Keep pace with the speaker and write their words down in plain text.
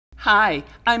Hi,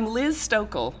 I'm Liz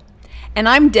Stokel. And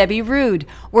I'm Debbie Rude.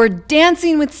 We're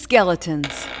Dancing with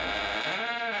Skeletons.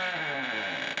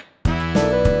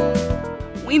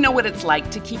 We know what it's like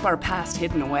to keep our past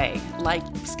hidden away, like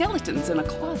skeletons in a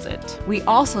closet. We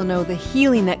also know the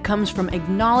healing that comes from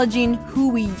acknowledging who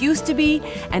we used to be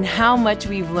and how much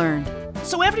we've learned.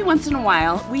 So every once in a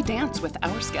while, we dance with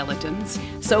our skeletons.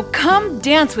 So come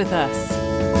dance with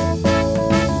us.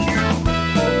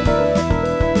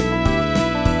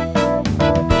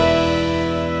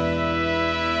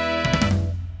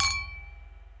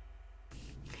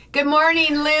 Good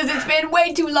morning, Liz. It's been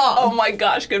way too long. Oh my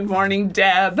gosh, good morning,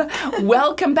 Deb.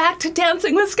 Welcome back to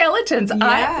Dancing with Skeletons.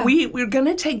 Yeah. We're going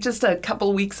to take just a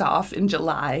couple weeks off in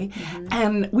July,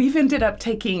 and we've ended up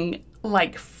taking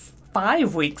like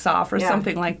 5 weeks off or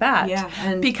something like that. Yeah.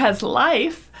 And because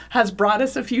life has brought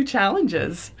us a few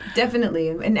challenges. Definitely.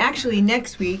 And actually,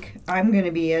 next week, I'm going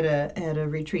to be at a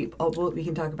retreat. Oh, well, we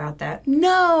can talk about that.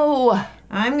 No.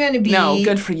 I'm going to be... No,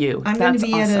 good for you. I'm going to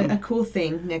be awesome. at a cool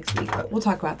thing next week, but we'll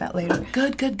talk about that later.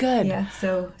 Good. Yeah,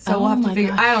 so Oh we'll have to my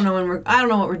figure... gosh. I don't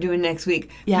know what we're doing next week.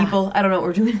 Yeah. People, I don't know what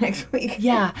we're doing next week.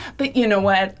 Yeah, but you know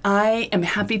what? I am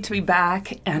happy to be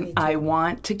back, and I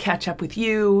want to catch up with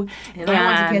you. And I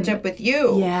want to catch up with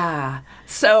you. Yeah.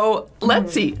 So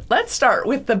let's see. Let's start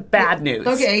with the bad news.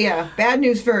 Okay, yeah. Bad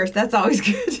news first. That's always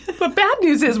good. The bad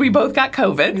news is we both got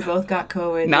COVID. We both got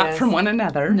COVID. Not yes. from one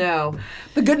another. No.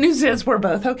 The good news is we're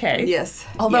both okay. Yes.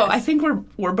 Although yes. I think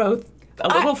we're both a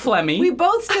little phlegmy. We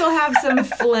both still have some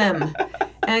phlegm.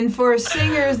 And for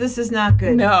singers, this is not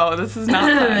good. No, this is not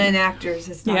fun. And actors,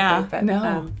 it's not good. But,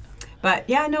 no. But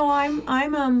yeah, no,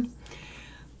 I'm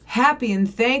happy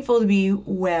and thankful to be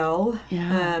well.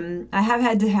 Yeah. I have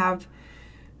had to have,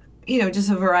 just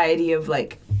a variety of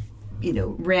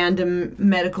random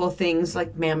medical things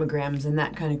like mammograms and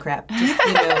that kind of crap.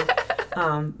 Just,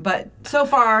 but so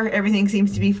far everything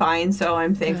seems to be fine. So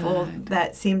I'm thankful.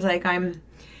 That seems like I'm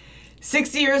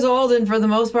 60 years old and for the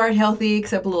most part healthy,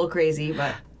 except a little crazy,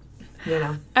 but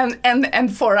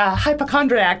And for a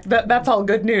hypochondriac, that's all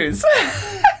good news.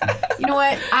 You know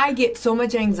what? I get so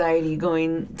much anxiety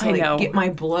going to get my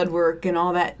blood work and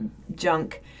all that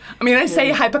junk. I mean, I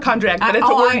say hypochondriac, but it's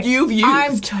a word you've used.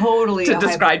 I'm totally to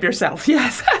describe yourself.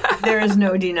 Yes. There is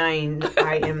no denying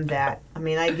I am that. I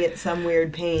mean, I get some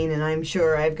weird pain, and I'm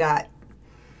sure I've got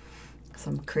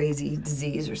some crazy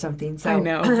disease or something. So, I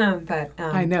know. But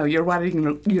I know. You're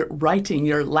writing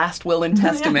your last will and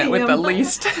testament with the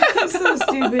least. So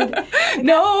stupid.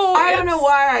 No. I don't know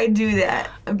why I do that,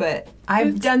 but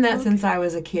I've done that since I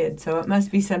was a kid, so it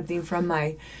must be something from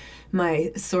my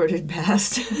sordid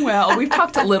past. Well, we've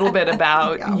talked a little bit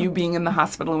about you being in the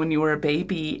hospital when you were a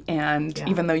baby, and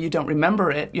even though you don't remember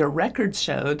it, your records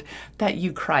showed that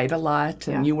you cried a lot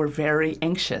and you were very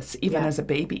anxious, even as a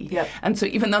baby. Yep. And so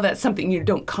even though that's something you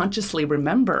don't consciously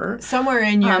remember, somewhere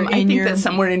in your... I think that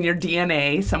somewhere in your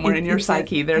DNA, somewhere in your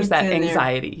psyche, there's that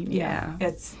anxiety. Yeah.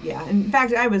 In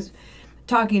fact, I was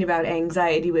talking about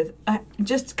anxiety with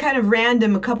just kind of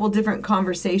random, a couple different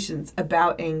conversations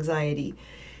about anxiety.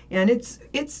 And it's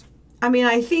I mean,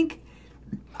 I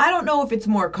don't know if it's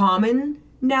more common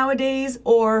nowadays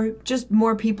or just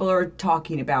more people are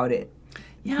talking about it.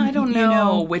 Yeah, I don't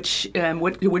know which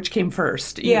came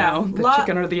first, the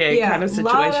chicken or the egg kind of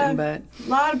situation. But a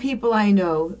lot of people I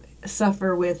know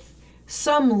suffer with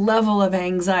some level of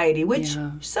anxiety, which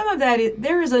some of that,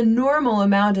 there is a normal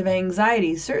amount of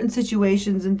anxiety. Certain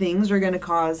situations and things are going to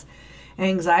cause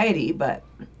anxiety, but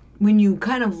when you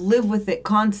kind of live with it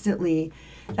constantly,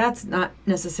 that's not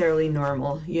necessarily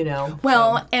normal,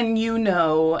 Well, and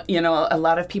a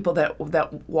lot of people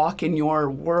that walk in your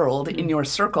world, in your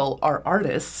circle, are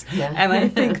artists, and I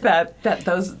think that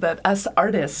us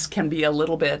artists can be a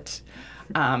little bit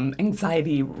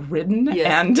anxiety ridden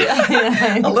and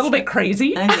a little bit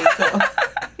crazy. I think so.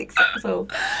 So,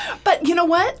 but you know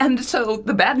what? And so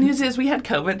the bad news is we had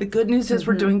COVID. The good news is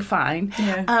we're doing fine.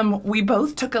 Yeah. We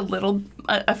both took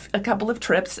a couple of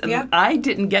trips, and I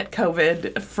didn't get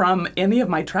COVID from any of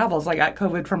my travels. I got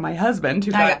COVID from my husband,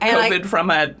 who got COVID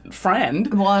from a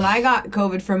friend. Well, and I got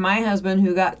COVID from my husband,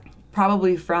 who got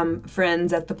probably from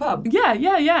friends at the pub. Yeah.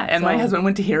 And my husband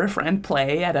went to hear a friend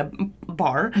play at a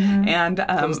bar, and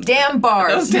those damn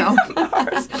bars.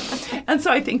 Bars. And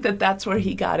so I think that's where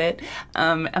he got it,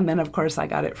 and then of course I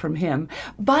got it from him.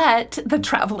 But the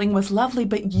traveling was lovely.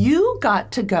 But you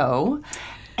got to go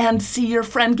and see your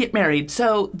friend get married.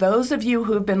 So those of you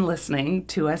who have been listening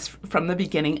to us from the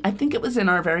beginning, I think it was in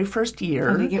our very first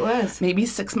year. I think it was. Maybe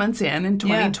 6 months in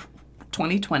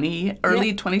 2020,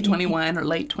 early 2021 or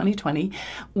late 2020,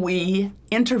 we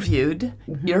interviewed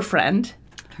your friend.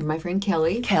 My friend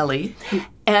Kelly.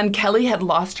 And Kelly had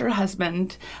lost her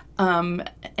husband and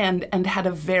had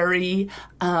a very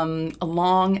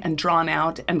long and drawn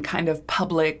out and kind of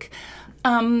public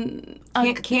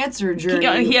cancer journey.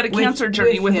 Yeah, he had a cancer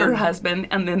journey with her him. husband,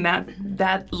 and then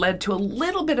that led to a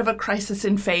little bit of a crisis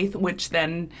in faith, which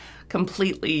then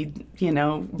completely,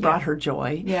 brought her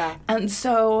joy. Yeah. And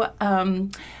so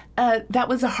that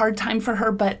was a hard time for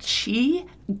her, but she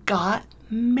got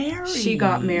married. She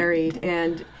got married,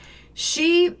 and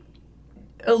she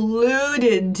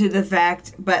alluded to the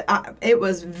fact, but it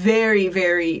was very,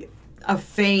 very a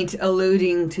faint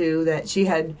alluding to that she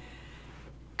had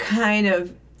kind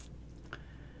of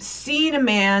seen a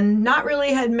man, not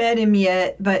really had met him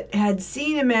yet, but had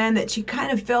seen a man that she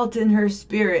kind of felt in her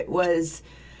spirit was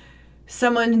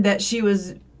someone that she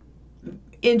was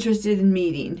interested in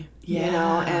meeting.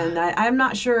 Yeah. And I'm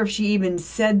not sure if she even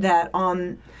said that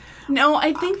on... No,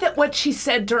 I think that what she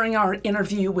said during our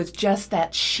interview was just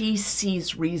that she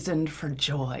sees reason for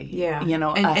joy. Yeah.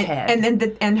 Ahead.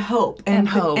 And hope. And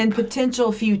hope. And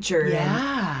potential future.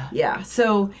 Yeah. Yeah.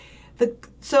 So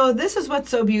this is what's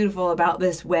so beautiful about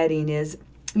this wedding is,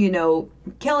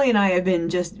 Kelly and I have been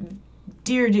just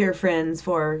dear, dear friends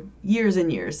for years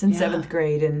and years, since 7th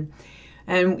grade.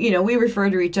 And we refer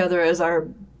to each other as our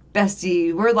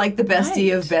bestie. We're like the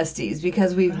bestie of besties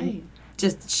because we've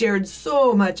just shared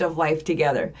so much of life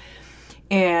together.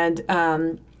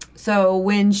 And so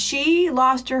when she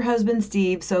lost her husband,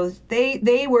 Steve, so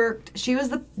they worked, she was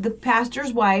the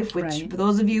pastor's wife, which for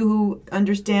those of you who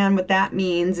understand what that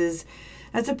means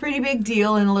that's a pretty big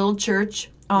deal in a little church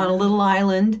on a little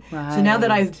island. Right. So now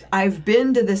that I've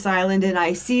been to this island and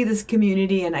I see this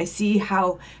community and I see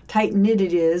how tight-knit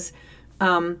it is,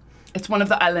 it's one of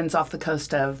the islands off the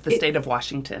coast of the state of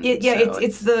Washington.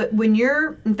 It's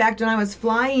when I was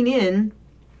flying in,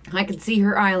 I could see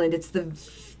her island. It's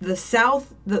the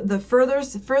south, the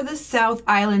furthest south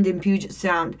island in Puget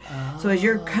Sound. Oh. So as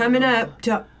you're coming up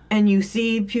to, and you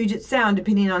see Puget Sound,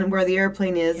 depending on where the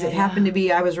airplane is, it happened to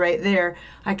be, I was right there.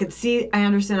 I could see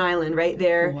Anderson Island right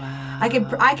there. Wow. I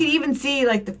could even see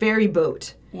like the ferry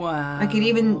boat. Wow. I could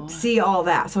even see all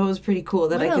that. So it was pretty cool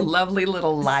that what I could. a lovely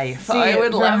little life. See I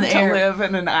would it love from to the air. live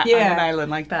in on an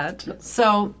island like that.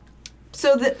 So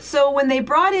when they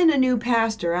brought in a new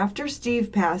pastor, after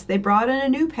Steve passed, they brought in a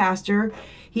new pastor.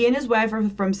 He and his wife are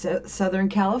from Southern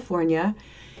California.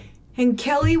 And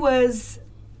Kelly was,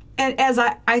 and as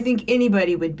I think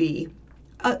anybody would be,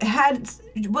 had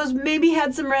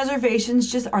some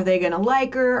reservations. Just, are they going to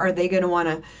like her? Are they going to want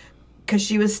to, because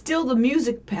she was still the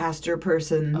music pastor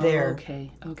person there.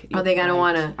 Okay. Are they going to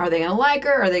want to, are they going to like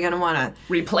her? Are they going to want to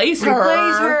replace her?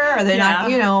 Are they not,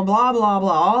 blah, blah,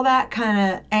 blah, all that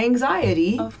kind of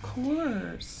anxiety. Of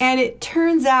course. And it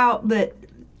turns out that,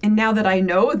 and now that I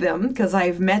know them, because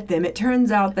I've met them, it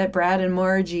turns out that Brad and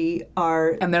Margie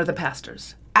are... And they're the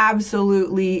pastors.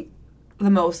 Absolutely the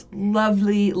most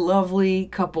lovely, lovely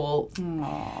couple.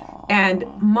 Aww. And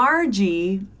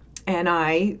Margie and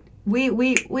I, we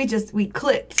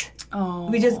clicked. Oh.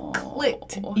 We just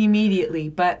clicked immediately.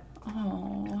 But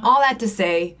all that to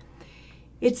say,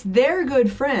 it's their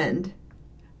good friend,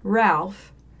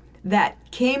 Ralph, that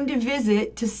came to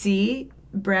visit to see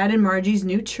Brad and Margie's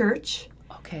new church.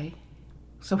 Okay.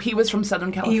 So he was from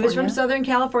Southern California? He was from Southern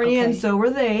California, and so were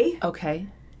they. Okay.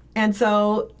 And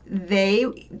so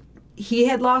he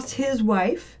had lost his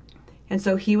wife, and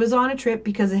so he was on a trip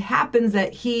because it happens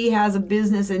that he has a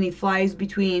business and he flies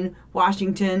between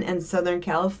Washington and Southern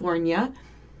California.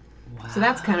 Wow. So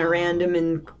that's kind of random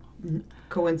and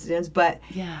coincidence, but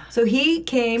so he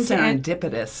came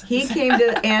serendipitous. He came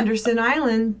to Anderson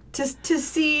Island to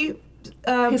see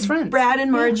his friends, Brad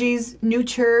and Margie's new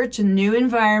church and new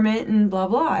environment and blah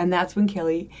blah. And that's when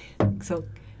Kelly.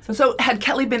 So had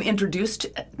Kelly been introduced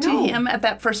to him at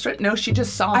that first trip? No, she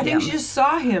just saw him. I think she just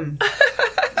saw him.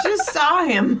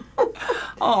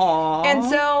 Aww. And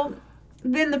so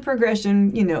then the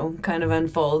progression, kind of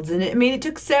unfolds. And it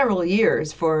took several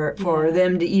years for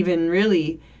them to even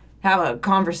really have a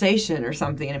conversation or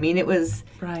something. It was,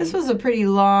 this was a pretty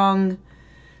long,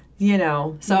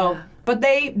 but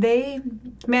they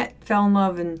met, fell in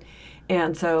love,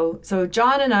 and so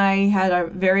John and I had a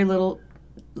very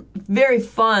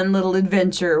fun little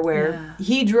adventure where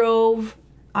he drove,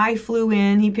 I flew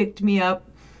in, he picked me up,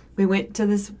 we went to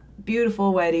this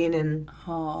beautiful wedding. And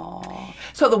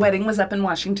so the wedding was up in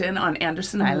Washington on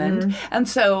Anderson Island. And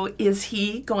so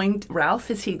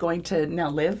Ralph, is he going to now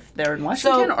live there in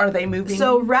Washington, or are they moving?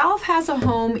 So Ralph has a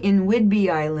home in Whidbey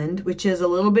Island, which is a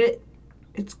little bit,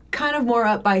 it's kind of more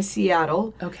up by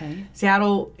Seattle. Okay.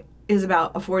 Seattle is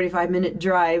about a 45-minute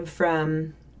drive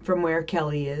from where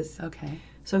Kelly is. Okay.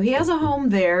 So he has a home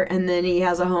there, and then he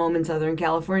has a home in Southern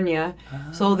California.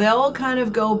 So they'll kind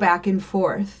of go back and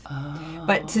forth.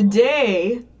 But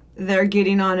today, they're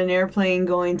getting on an airplane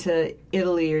going to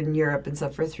Italy and Europe and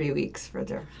stuff for 3 weeks for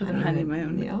their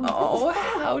honeymoon. Yeah. Oh,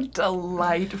 how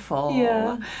delightful!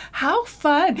 Yeah. How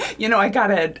fun! You know, I got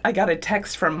a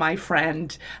text from my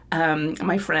friend.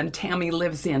 My friend Tammy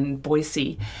lives in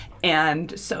Boise,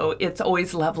 and so it's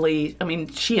always lovely. I mean,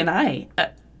 she and I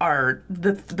are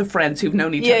the friends who've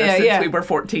known each other since we were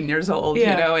 14 years old, you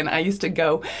know, and I used to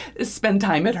go spend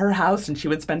time at her house and she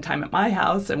would spend time at my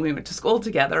house, and we went to school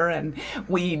together, and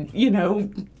we, you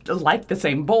know, liked the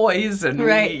same boys, and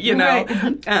we, you know,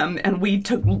 and we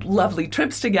took lovely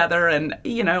trips together, and,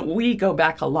 you know, we go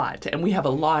back a lot, and we have a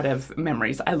lot of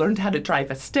memories. I learned how to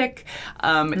drive a stick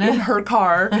in her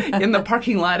car in the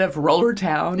parking lot of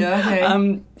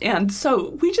Rollertown. And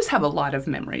so we just have a lot of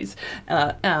memories.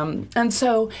 And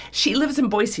so she lives in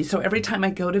Boise, so every time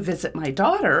I go to visit my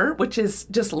daughter, which is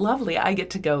just lovely, I get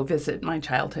to go visit my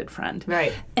childhood friend.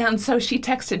 Right. And so she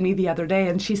texted me the other day,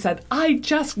 and she said, I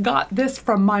just got this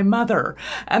from my mother.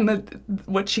 And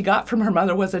what she got from her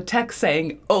mother was a text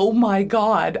saying, oh my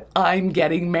God, I'm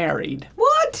getting married.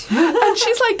 What? And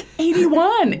she's like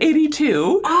 81,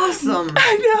 82. Awesome.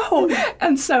 I know.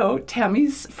 And so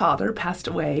Tammy's father passed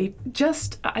away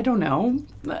just, I don't know,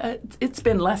 it's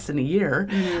been less than a year.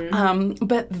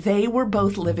 But they were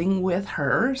both living with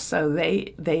her, so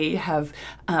they have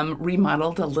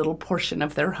remodeled a little portion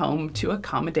of their home to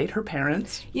accommodate her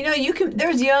parents. You know,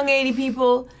 there's young 80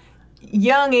 people,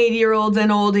 young 80-year-olds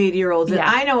and old 80-year-olds. And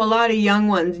I know a lot of young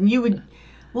ones, and you would,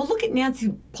 well, look at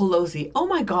Nancy Pelosi. Oh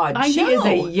my God, she is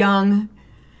a young...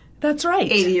 That's right.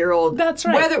 80-year-old. That's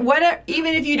right. Whatever,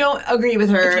 even if you don't agree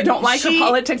with her. If you don't like her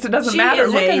politics, it doesn't matter.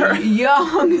 Look at her.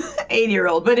 Young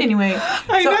 80-year-old. But anyway,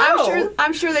 I know.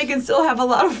 I'm sure they can still have a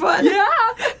lot of fun. Yeah.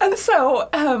 And so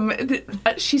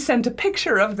she sent a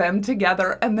picture of them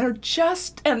together, and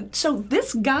and so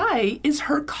this guy is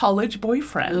her college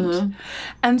boyfriend.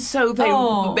 And so they,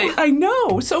 I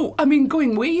know. So, I mean,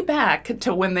 going way back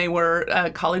to when they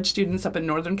were college students up in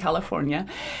Northern California.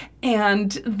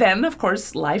 And then, of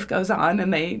course, life goes on,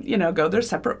 and they, you know, go their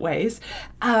separate ways.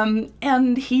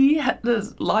 And he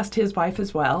has lost his wife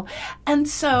as well. And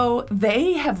so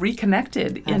they have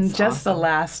reconnected in just the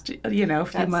last, you know,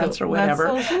 few months or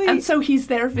whatever. That's so sweet. And so he's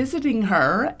there visiting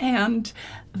her, and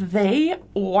they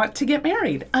want to get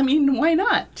married. I mean, why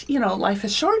not? You know, life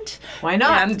is short. Why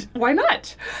not? And why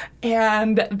not?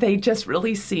 And they just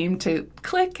really seem to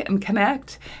click and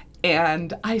connect.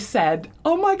 And I said,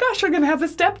 oh my gosh, you're going to have a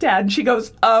stepdad. And she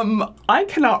goes, I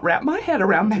cannot wrap my head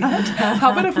around that.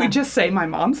 How about if we just say my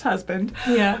mom's husband?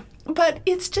 Yeah. But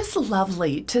it's just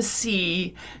lovely to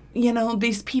see, you know,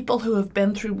 these people who have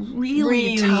been through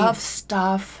really tough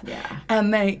stuff. Yeah.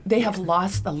 And they have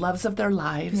lost the loves of their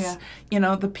lives. Yeah. You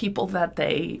know, the people that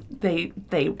they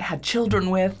had children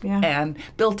with and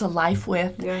built a life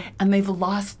with. Yeah. And they've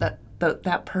lost that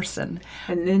person,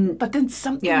 but then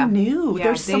something new. Yeah,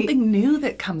 There's something new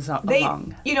that comes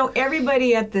along. You know,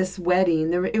 everybody at this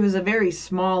wedding. It was a very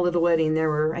small little wedding. There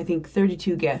were, I think,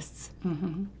 32 guests.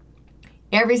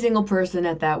 Every single person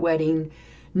at that wedding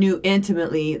knew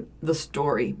intimately the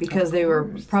story because they were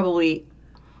probably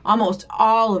almost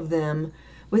all of them,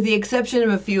 with the exception of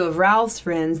a few of Ralph's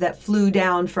friends that flew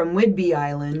down from Whidbey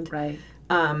Island. Right.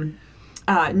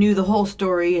 Knew the whole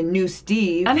story and knew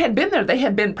Steve. And had been there. They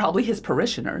had been probably his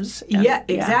parishioners. Yeah,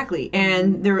 exactly.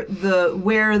 And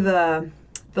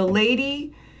the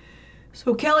lady,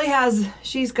 so Kelly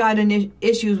she's got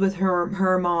issues with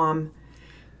her mom,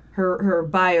 her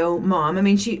bio mom. I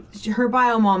mean, her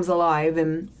bio mom's alive,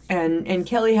 and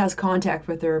Kelly has contact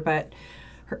with her, but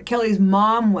Kelly's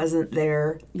mom wasn't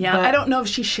there. Yeah, I don't know if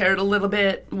she shared a little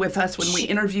bit with us when we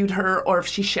interviewed her, or if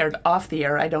she shared off the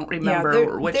air. I don't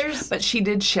remember but she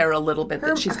did share a little bit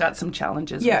that she's got some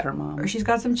challenges with her mom. She's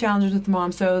got some challenges with the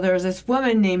mom. So there's this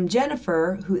woman named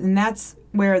Jennifer, and that's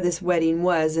where this wedding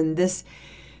was, and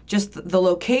just the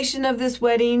location of this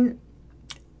wedding,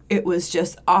 it was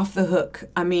just off the hook.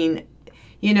 I mean,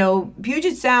 you know,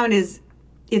 Puget Sound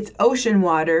it's ocean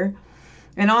water.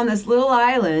 And on this little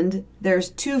island, there's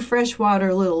 2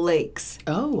 freshwater little lakes.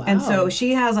 Oh, wow. And so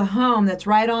she has a home that's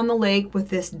right on the lake with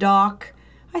this dock.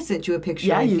 I sent you a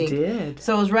picture, I think. Yeah, you did.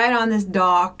 So it was right on this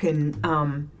dock, and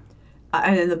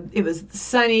it was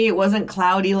sunny. It wasn't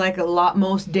cloudy like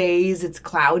most days. It's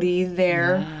cloudy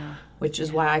there, which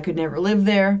is why I could never live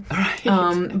there.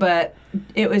 Right. But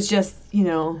it was just, you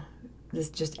know, this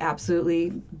just absolutely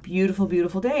beautiful,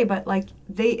 beautiful day. But like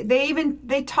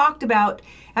they talked about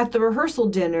at the rehearsal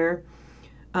dinner,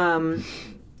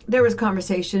 there was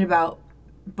conversation about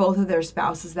both of their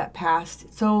spouses that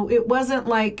passed. So it wasn't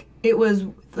like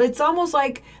it's almost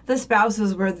like the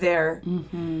spouses were there.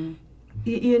 Mm-hmm.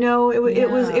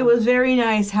 It was very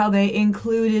nice how they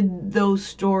included those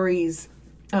stories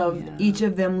of each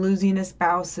of them losing a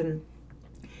spouse and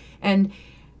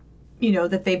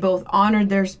that they both honored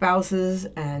their spouses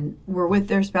and were with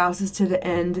their spouses to the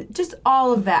end. Just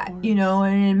all of that,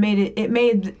 and it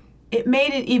made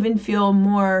it even feel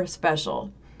more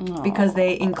special because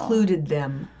they included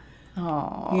them.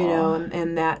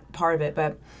 And that part of it.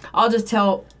 But I'll just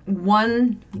tell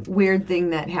one weird thing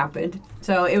that happened.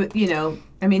 So it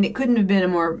couldn't have been a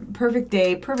more perfect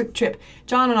day, perfect trip.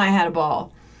 John and I had a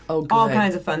ball. Oh, good. All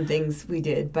kinds of fun things we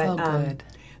did. But good.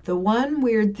 The one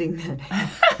weird thing that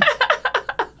happened.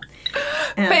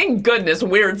 Thank goodness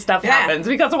weird stuff happens,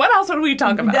 because what else would we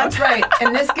talk about? That's right.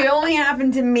 And this could only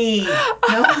happen to me.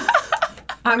 No?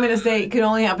 I'm going to say it could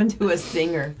only happen to a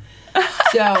singer.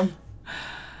 So,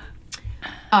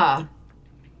 I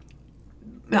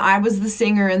was the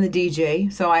singer and the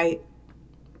DJ, so I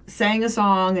sang a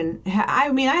song, and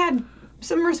I had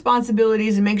some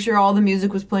responsibilities and make sure all the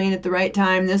music was playing at the right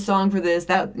time, this song for this,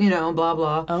 that, blah,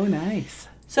 blah. Oh, nice.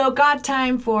 So it got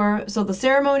time so the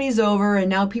ceremony's over, and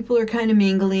now people are kind of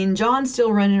mingling. John's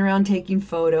still running around taking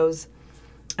photos.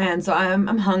 And so I'm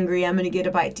hungry. I'm going to get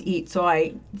a bite to eat. So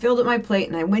I filled up my plate,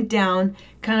 and I went down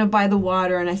kind of by the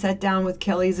water, and I sat down with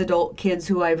Kelly's adult kids,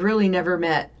 who I've really never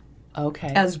met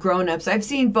as grown-ups. I've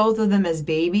seen both of them as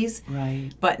babies,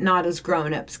 right, but not as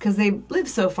grown-ups because they live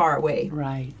so far away.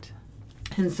 Right.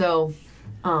 And so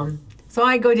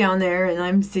I go down there, and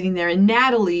I'm sitting there, and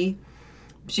Natalie,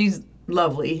 she's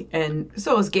lovely, and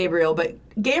so is Gabriel, but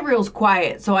Gabriel's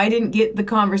quiet, so I didn't get the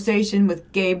conversation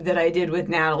with Gabe that I did with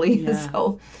Natalie.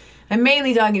 So I'm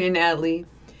mainly talking to Natalie,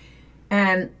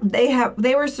 and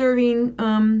they were serving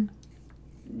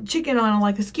chicken on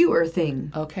a skewer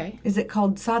thing. Okay. Is it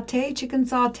called sauté? Chicken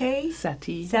sauté?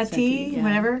 Settee,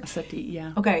 whatever. Settee,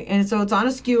 yeah. Okay, and so it's on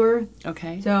a skewer.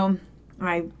 Okay. So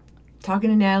I'm talking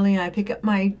to Natalie, and I pick up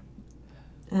and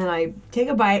I take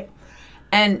a bite,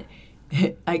 and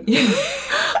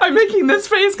I'm making this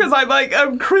face because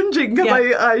I'm cringing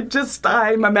because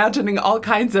I'm imagining all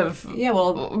kinds of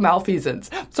malfeasance.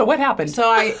 So what happened? So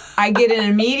I get an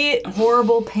immediate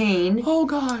horrible pain. Oh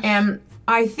gosh. And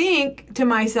I think to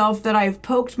myself that I've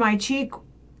poked my cheek,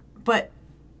 but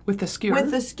with the skewer.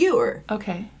 With the skewer.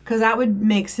 Okay. Because that would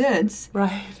make sense.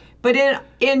 Right. But in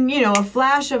a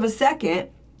flash of a second,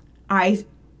 I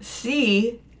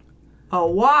see a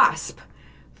wasp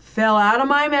fell out of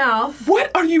my mouth.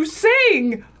 What are you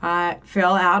saying? I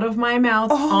fell out of my mouth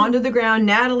onto the ground.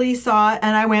 Natalie saw it,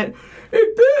 and I went,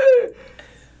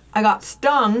 I got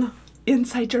stung.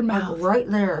 Inside your mouth. Right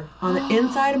there, on the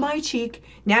inside of my cheek.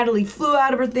 Natalie flew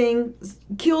out of her thing,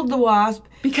 killed the wasp.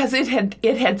 Because it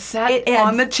had sat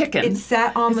on the chicken. It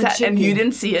sat on the chicken. And you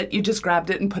didn't see it. You just grabbed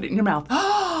it and put it in your mouth.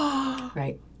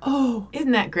 Right. Oh.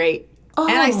 Isn't that great? Oh.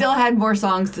 And I still had more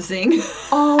songs to sing.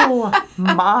 Oh,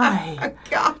 my.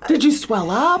 God. Did you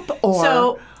swell up? Or?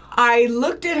 So I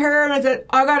looked at her and I said,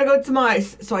 I got to go to some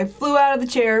ice. So I flew out of the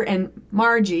chair, and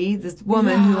Margie, this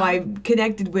woman who I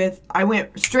connected with, I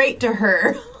went straight to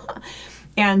her.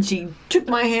 And she took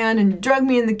my hand and dragged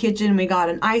me in the kitchen. We got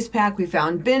an ice pack. We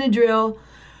found Benadryl.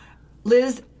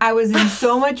 Liz, I was in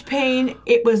so much pain.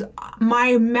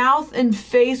 My mouth and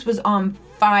face was on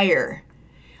fire.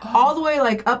 All the way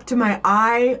up to my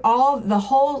eye,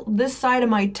 this side of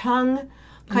my tongue,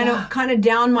 kind of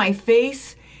down my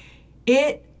face.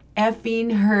 It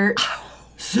effing hurt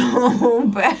so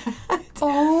bad.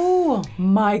 Oh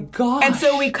my gosh. And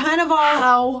so we kind of all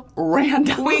how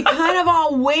random. We kind of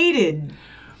all waited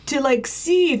to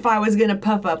see if I was gonna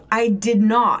puff up. I did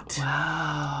not.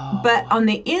 Wow. But on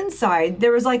the inside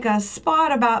there was a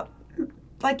spot about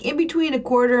in between a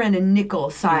quarter and a nickel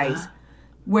size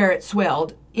where it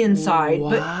swelled inside.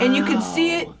 Wow. And you could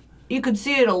see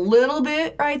it a little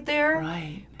bit right there.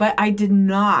 Right. But I did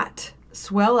not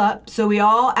swell up. So we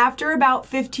all, after about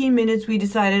 15 minutes, we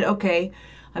decided, okay,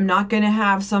 I'm not going to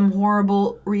have some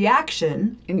horrible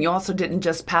reaction. And you also didn't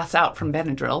just pass out from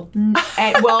Benadryl. And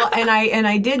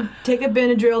I did take a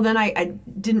Benadryl. Then I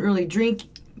didn't really drink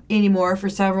anymore for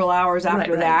several hours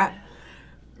after that.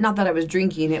 Not that I was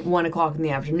drinking at 1 o'clock in the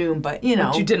afternoon, but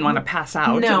But you didn't want to pass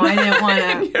out. No, I didn't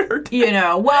want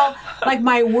to. Well,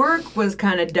 my work was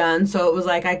kind of done, so it was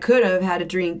I could have had a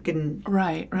drink and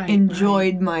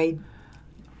enjoyed my.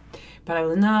 But I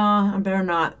was no, I better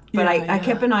not. But I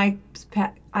kept an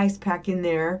ice pack in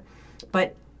there,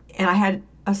 and I had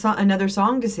another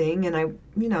song to sing, and I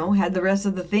had the rest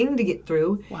of the thing to get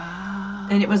through. Wow.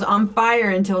 and it was on fire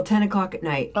until 10 o'clock at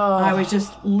night. Oh. I was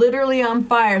just literally on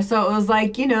fire. So it was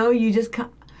like, you just,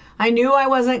 I knew I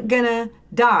wasn't going to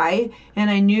die, and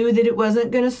I knew that it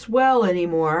wasn't going to swell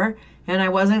anymore, and I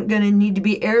wasn't going to need to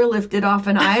be airlifted off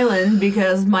an island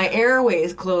because my airway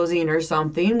is closing or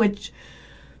something, which...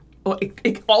 Well,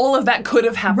 all of that could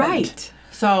have happened. Right.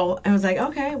 So I was like,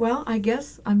 okay, well, I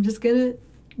guess I'm just going to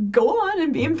go on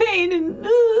and be in pain. And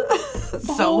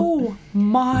oh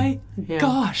my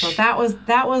gosh. So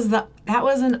that was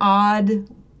an odd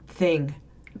thing.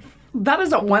 That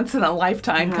is a once in a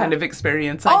lifetime kind of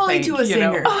experience, I Only think. to a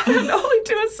singer. Only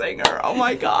to a singer. Oh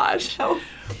my gosh. So,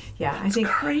 yeah, I think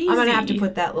crazy. I'm going to have to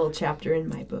put that little chapter in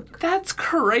my book. That's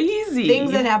crazy.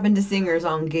 Things that happen to singers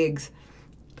on gigs.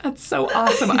 That's so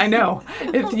awesome. I know.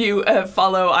 If you I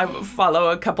follow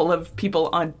a couple of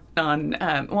people on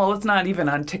well, it's not even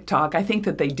on TikTok. I think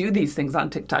that they do these things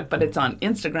on TikTok, but it's on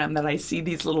Instagram that I see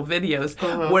these little videos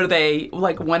where they,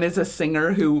 like, one is a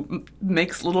singer who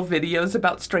makes little videos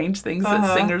about strange things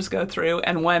that singers go through,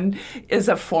 and one is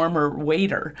a former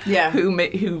waiter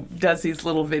who does these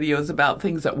little videos about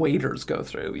things that waiters go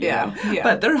through. You know?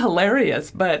 But they're hilarious.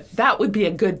 But that would be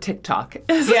a good TikTok.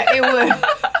 Yeah, it would.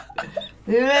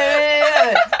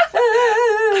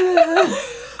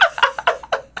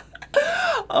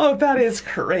 Oh, that is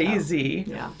crazy.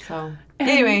 Yeah. So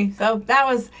anyway,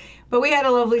 but we had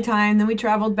a lovely time. Then we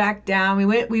traveled back down. We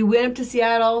went up to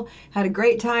Seattle, had a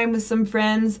great time with some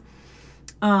friends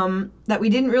that we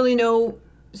didn't really know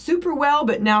super well,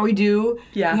 but now we do.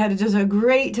 Yeah. We had just a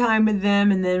great time with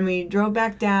them, and then we drove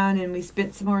back down and we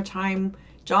spent some more time.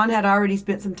 John had already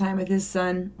spent some time with his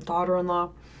son, daughter-in-law,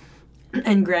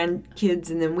 and grandkids,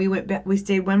 and then we went back. We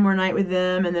stayed one more night with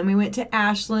them, and then we went to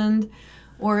Ashland,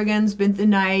 Oregon, spent the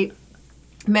night,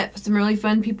 met some really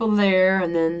fun people there,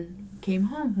 and then came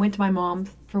home. Went to my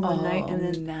mom's for one night, and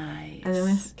then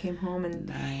we came home and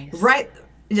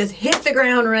just hit the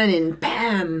ground running.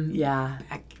 Bam. Yeah.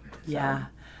 Back. Yeah.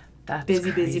 That's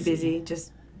busy, crazy. busy.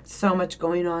 Just so much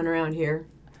going on around here.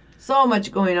 So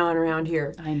much going on around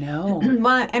here. I know.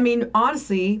 I mean,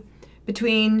 honestly,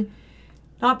 between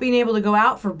not being able to go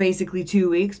out for basically 2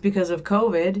 weeks because of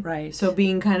COVID. Right. So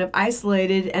being kind of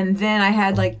isolated. And then I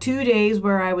had like 2 days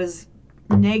where I was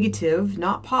negative,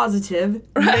 not positive,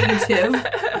 negative.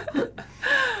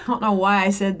 I don't know why I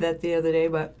said that the other day,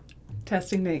 but.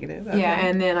 Testing negative. Okay. Yeah,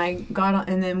 and then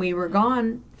and then we were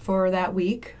gone for that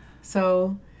week.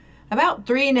 So about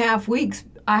 3.5 weeks,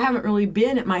 I haven't really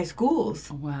been at my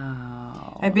schools.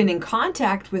 Wow. I've been in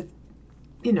contact with,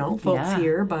 folks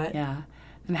here, but. Yeah.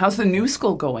 And how's the new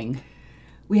school going?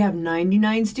 We have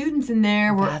 99 students in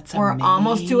there. We're amazing.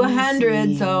 Almost to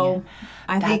 100, so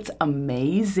I think that's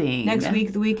amazing. Next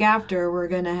week, the week after, we're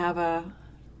going to have a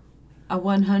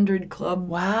 100 club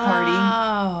party.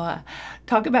 Wow.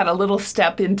 Talk about a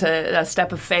step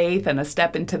of faith and a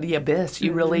step into the abyss.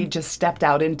 You really just stepped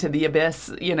out into the abyss,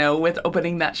 with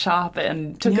opening that shop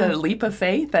and took a leap of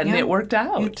faith, and it worked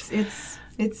out. It's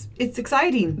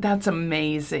exciting. That's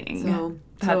amazing.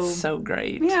 That's so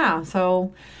great. Yeah,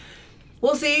 so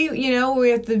we'll see.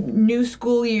 We're at the new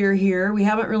school year here. We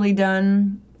have a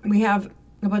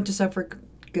bunch of stuff we're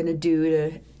going to do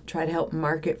to try to help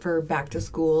market for back to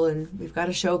school, and we've got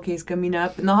a showcase coming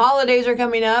up, and the holidays are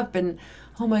coming up, and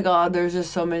oh my God, there's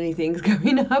just so many things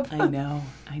coming up. I know.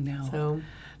 So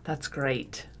that's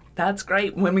great. That's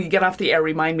great. When we get off the air,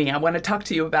 remind me. I want to talk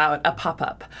to you about a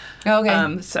pop-up.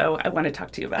 Okay. So I want to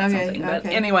talk to you about something. But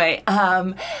okay. anyway,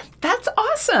 that's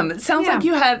awesome. It sounds like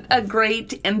you had a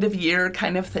great end of year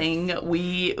kind of thing.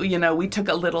 We took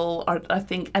a little,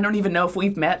 I don't even know if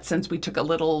we've met since we took a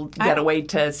little getaway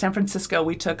to San Francisco.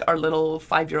 We took our little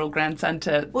 5-year-old grandson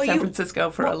to San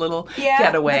Francisco for a little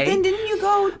getaway. But then didn't you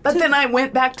go? Then I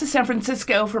went back to San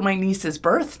Francisco for my niece's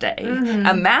birthday. Mm-hmm.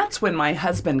 And that's when my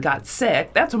husband got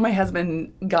sick. That's when my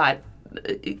husband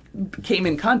came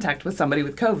in contact with somebody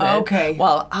with COVID. Okay.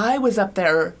 While I was up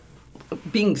there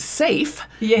being safe,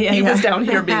 he was down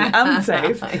here being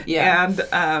unsafe. And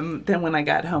then when I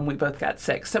got home, we both got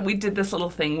sick. So we did this little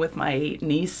thing with my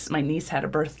niece. My niece had a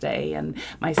birthday, and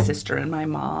my sister and my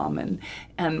mom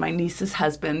and my niece's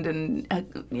husband, and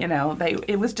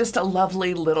it was just a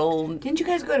lovely little. Didn't you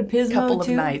guys go to Pismo couple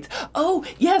too? of nights? Oh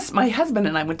yes, my husband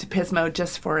and I went to Pismo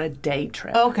just for a day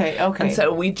trip. Okay. And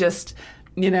so we just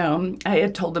I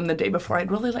had told him the day before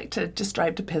I'd really like to just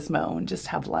drive to Pismo and just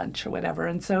have lunch or whatever.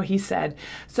 And so he's like,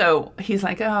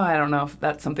 oh, I don't know if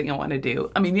that's something I want to do.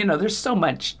 I mean, there's so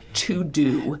much to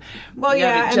do. Well,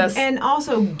 and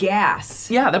also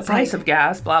gas. Yeah, the price of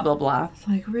gas, blah, blah, blah. It's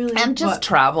like, really? And just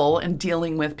travel and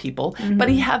dealing with people. Mm-hmm. But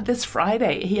he had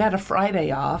a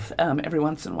Friday off. Every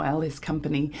once in a while, his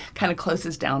company kind of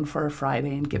closes down for a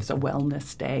Friday and gives a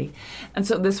wellness day. And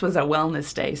so this was a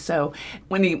wellness day. So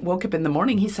when he woke up in the morning,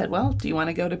 he said, well, do you want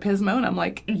to go to Pismo? And I'm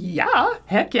like, yeah,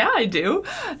 heck yeah, I do.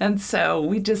 And so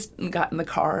we just got in the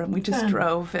car and we just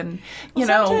drove. And, he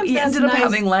ended up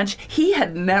having lunch. He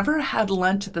had never had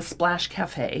lunch at the Splash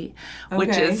Cafe,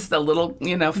 which is the little,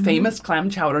 famous clam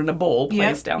chowder in a bowl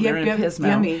place down there in Pismo.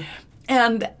 Yummy.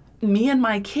 And me and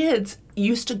my kids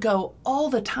used to go all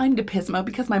the time to Pismo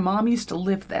because my mom used to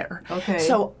live there. Okay.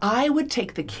 So I would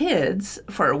take the kids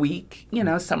for a week,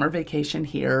 summer vacation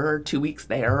here or 2 weeks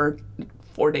there or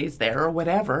 4 days there or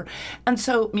whatever. And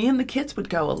so me and the kids would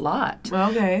go a lot.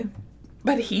 Okay.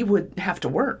 But he would have to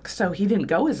work, so he didn't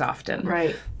go as often.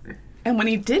 Right. And when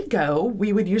he did go,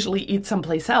 we would usually eat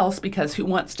someplace else because who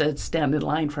wants to stand in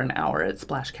line for an hour at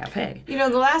Splash Cafe? The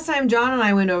last time John and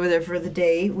I went over there for the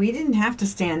day, we didn't have to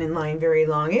stand in line very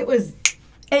long. It was...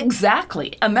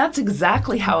 Exactly. And that's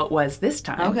exactly how it was this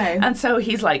time. Okay. And so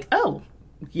he's like, oh,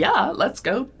 yeah, let's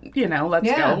go,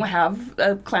 go have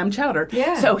a clam chowder.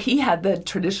 Yeah. So he had the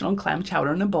traditional clam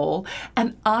chowder in a bowl.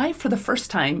 And I, for the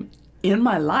first time in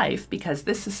my life, because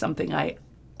this is something I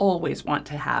always want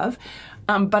to have,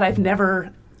 but I've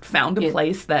never found a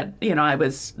place that,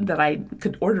 that I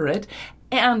could order it.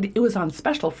 And it was on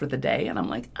special for the day. And I'm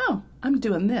like, oh, I'm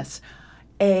doing this.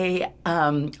 A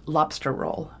lobster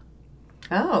roll.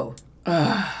 Oh.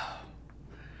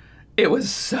 It was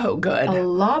so good. A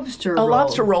lobster roll. A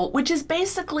lobster roll, which is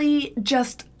basically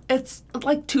it's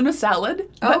like tuna salad,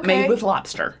 but made with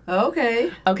lobster.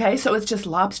 Okay. Okay, so it's just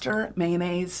lobster,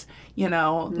 mayonnaise,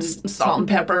 salt and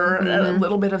pepper, a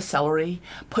little bit of celery,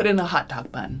 put in a hot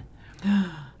dog bun.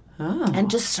 And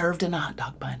just served in a hot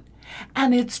dog bun.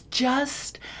 And it's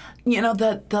just,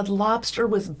 the lobster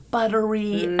was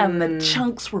buttery and the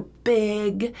chunks were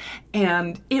big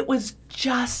and it was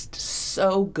just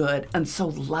so good and so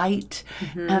light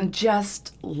and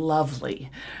just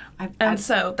lovely. And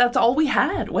so that's all we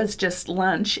had was just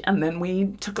lunch, and then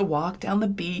we took a walk down the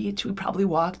beach. We probably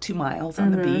walked 2 miles on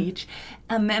the beach,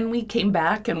 and then we came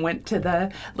back and went to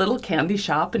the little candy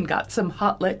shop and got some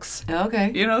Hot Licks.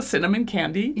 Okay. Cinnamon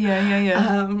candy.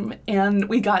 Yeah. And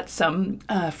we got some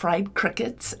fried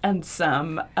crickets and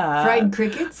some... fried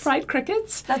crickets? Fried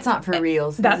crickets. That's not for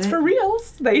reals, That's for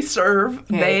reals. They serve...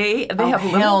 Okay. They have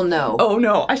little... hell no. Oh,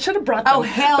 no. I should have brought them. Oh,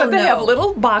 hell no. But they have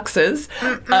little boxes.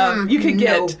 You can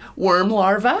get... worm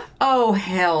larvae. Oh,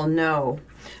 hell no.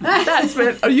 That's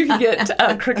it. Or you can get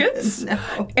crickets. No.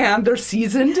 And they're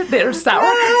seasoned. They're sour.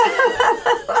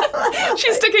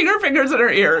 She's sticking her fingers in her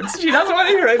ears. She doesn't want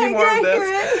to hear any more of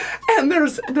this. And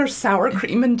there's sour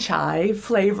cream and chive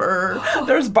flavor.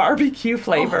 There's barbecue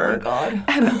flavor. Oh, my God.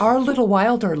 And our little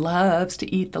Wilder loves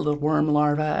to eat the little worm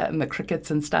larvae and the crickets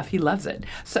and stuff. He loves it.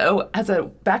 So as a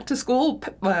back-to-school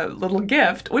little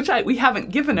gift, which we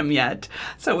haven't given him yet,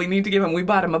 so we need to give him, we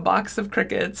bought him a box of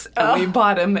crickets, and we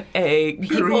bought him a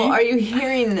green... Are you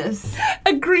hearing this?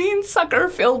 A green sucker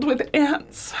filled with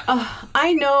ants.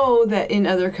 I know that in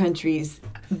other countries,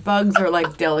 bugs are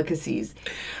like delicacies.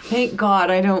 Thank God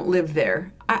I don't live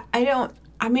there.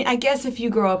 I guess if you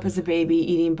grow up as a baby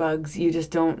eating bugs, you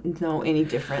just don't know any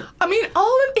different. I mean,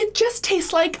 it just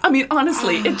tastes like,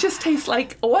 honestly, it just tastes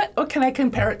like, what can I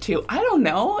compare it to? I don't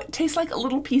know. It tastes like a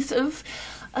little piece of...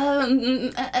 a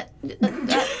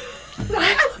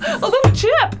little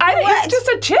chip. It's just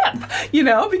a chip,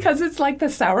 because it's like the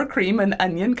sour cream and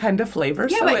onion kind of flavor.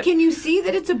 Yeah, so but can you see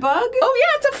that it's a bug? Oh,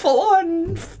 yeah, it's a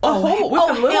full-on hole with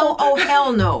the little...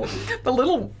 hell no. The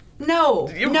little... No.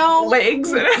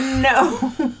 Legs. No.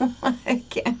 I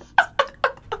can't.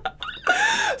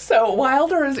 So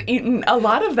Wilder has eaten a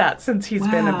lot of that since he's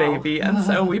been a baby. And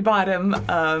so we bought him...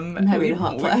 I'm having a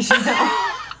hot flash now.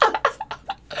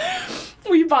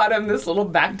 We bought him this little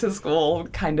back-to-school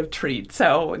kind of treat.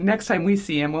 So next time we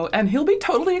see him, and he'll be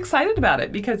totally excited about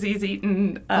it because he's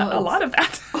eaten a lot of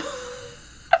that.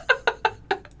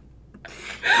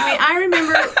 I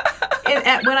remember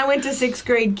when I went to 6th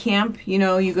grade camp, you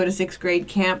go to 6th grade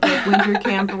camp, like winter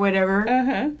camp or whatever.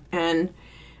 And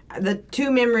the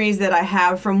 2 memories that I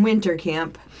have from winter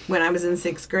camp when I was in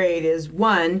 6th grade is,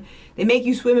 one, they make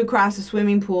you swim across a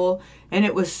swimming pool, and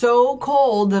it was so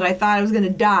cold that I thought I was going to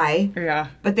die. Yeah.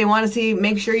 But they want to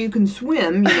make sure you can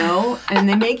swim, and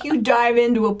they make you dive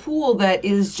into a pool that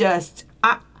is just...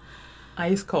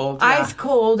 Ice cold. Ice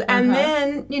cold. And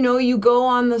then, you go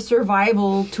on the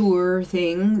survival tour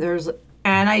thing.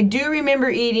 And I do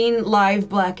remember eating live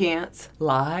black ants.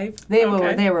 Live? They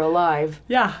were alive.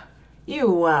 Yeah.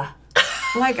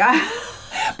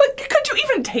 But could you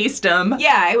even taste them?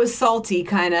 Yeah, it was salty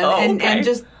kind of. And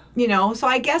just, so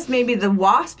I guess maybe the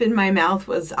wasp in my mouth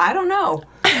was, I don't know.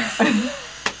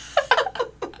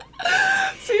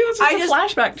 See, it was just a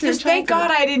flashback to your just thank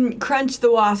God I didn't crunch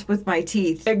the wasp with my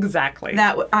teeth. Exactly.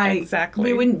 Exactly.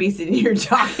 We wouldn't be sitting here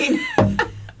talking.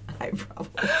 I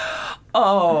probably.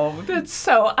 Oh, that's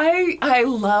so. I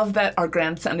love that our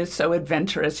grandson is so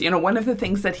adventurous. One of the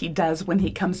things that he does when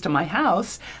he comes to my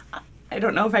house, I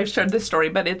don't know if I've shared this story,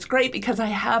 but it's great because I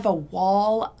have a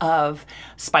wall of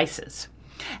spices.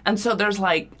 And so there's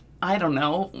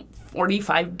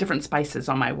 45 different spices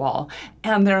on my wall,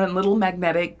 and they're in little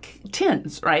magnetic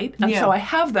tins, right? And so I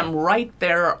have them right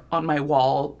there on my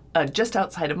wall, just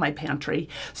outside of my pantry,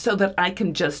 so that I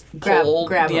can just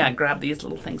grab these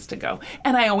little things to go.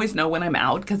 And I always know when I'm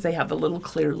out because they have the little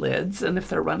clear lids, and if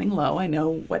they're running low, I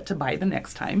know what to buy the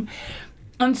next time.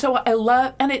 And so I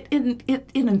love, and it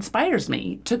inspires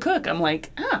me to cook. I'm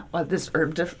like, this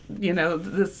herb,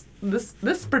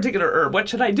 this particular herb, what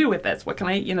should I do with this? What can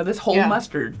I, this whole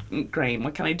mustard grain,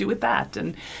 what can I do with that?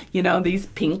 And, these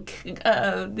pink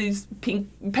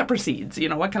pepper seeds,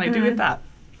 what can I do with that?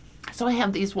 So I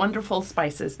have these wonderful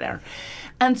spices there.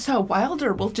 And so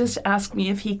Wilder will just ask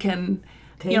me if he can,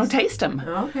 taste them.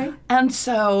 Okay. And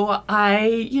so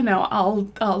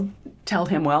I'll tell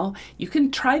him, well, you can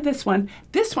try this one.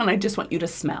 This one I just want you to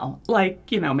smell,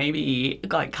 maybe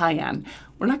like cayenne.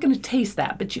 We're not going to taste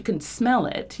that, but you can smell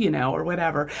it, or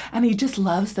whatever. And he just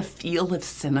loves the feel of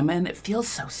cinnamon. It feels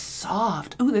so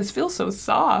soft. Ooh, this feels so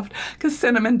soft. Because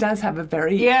cinnamon does have a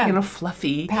very,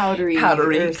 fluffy, powdery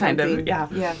kind of,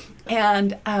 Yeah.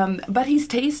 And, but he's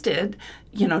tasted,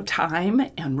 thyme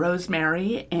and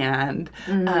rosemary and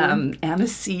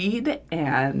aniseed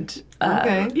and,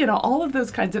 all of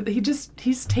those kinds of,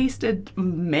 he's tasted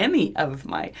many of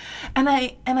my, and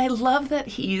I love that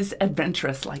he's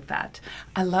adventurous like that.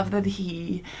 I love that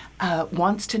he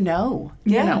wants to know,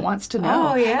 wants to know.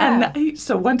 Oh, yeah. And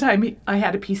so one time I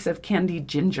had a piece of candied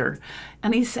ginger,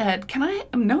 and he said,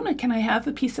 Nona, can I have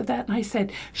a piece of that? And I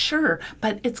said, sure,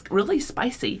 but it's really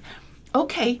spicy.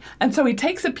 Okay. And so he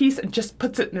takes a piece and just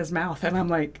puts it in his mouth, and I'm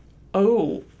like,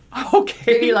 oh,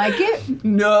 okay. Did he like it?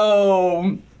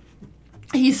 No.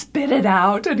 He spit it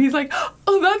out, and he's like,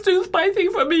 oh, that's too spicy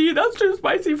for me. That's too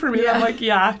spicy for me. Yeah. I'm like,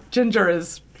 yeah, ginger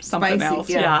is something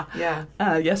spicy, else. Yeah.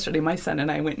 Yesterday, my son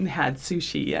and I went and had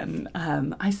sushi, and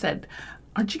I said,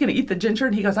 aren't you going to eat the ginger?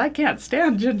 And he goes, I can't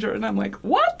stand ginger. And I'm like,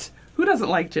 what? Who doesn't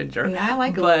like ginger? Yeah, I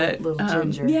like a little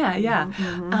ginger. Yeah.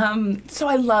 Mm-hmm. So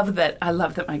I love that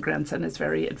my grandson is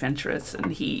very adventurous,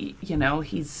 and he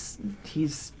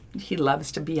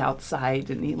loves to be outside,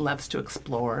 and he loves to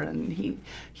explore, and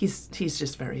he's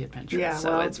just very adventurous. Yeah,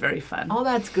 so it's very fun. All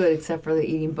that's good except for the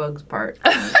eating bugs part.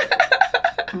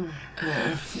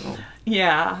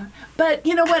 Yeah. But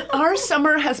you know what? Our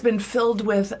summer has been filled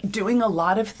with doing a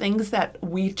lot of things that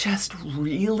we just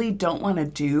really don't want to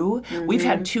do. Mm-hmm. We've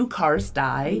had 2 cars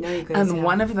die, and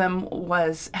one of them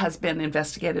has been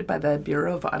investigated by the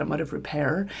Bureau of Automotive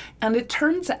Repair. And it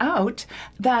turns out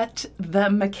that the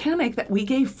mechanic that we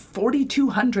gave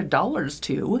 $4,200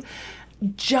 to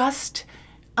just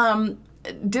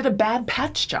did a bad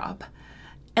patch job.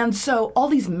 And so all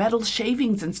these metal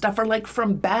shavings and stuff are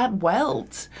from bad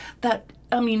welds that,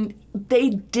 they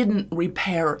didn't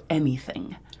repair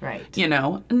anything. Right.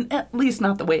 And at least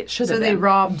not the way it should have been. So they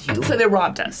robbed you. So they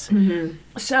robbed us. Mm-hmm.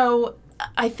 So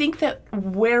I think that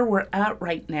where we're at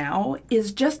right now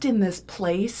is just in this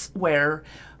place where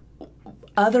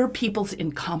other people's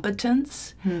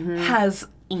incompetence has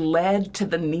led to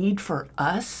the need for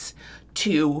us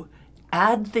to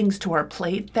add things to our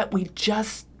plate that we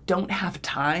just don't have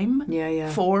time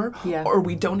for, or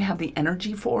we don't have the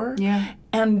energy for. Yeah.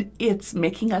 And it's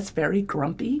making us very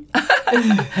grumpy.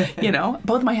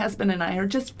 Both my husband and I are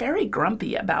just very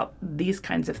grumpy about these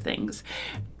kinds of things.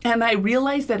 And I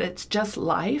realize that it's just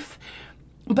life.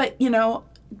 But,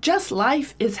 just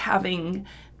life is having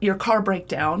your car break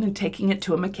down and taking it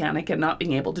to a mechanic and not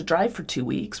being able to drive for 2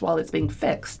 weeks while it's being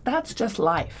fixed. That's just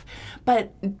life.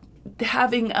 But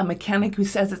having a mechanic who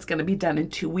says it's going to be done in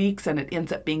 2 weeks and it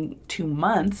ends up being 2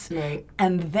 months, right.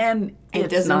 And then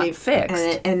it's not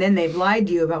fixed. And then they've lied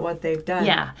to you about what they've done.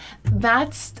 Yeah,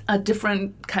 that's a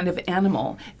different kind of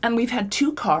animal. And we've had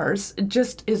 2 cars, it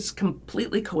just is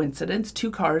completely coincidence,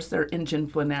 2 cars, their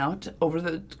engines went out over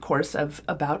the course of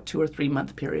about 2 or 3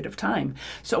 month period of time.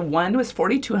 So one was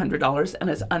 $4,200 and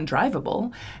is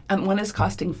undrivable, and one is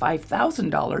costing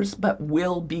 $5,000 but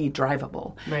will be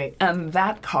drivable. Right. And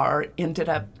that car ended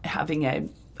up having a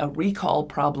recall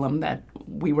problem that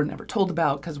we were never told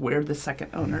about because we're the second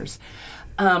owners.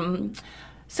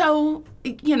 So,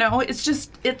 it's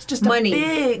just money. A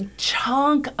big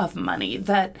chunk of money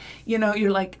that, you're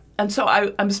like, and so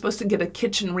I'm supposed to get a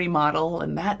kitchen remodel,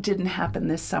 and that didn't happen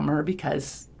this summer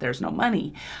because there's no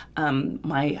money.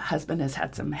 My husband has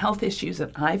had some health issues,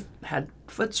 and I've had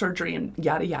foot surgery and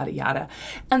yada, yada, yada.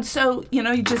 And so,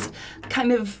 you just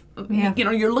kind of,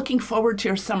 you're looking forward to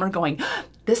your summer going,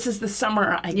 this is the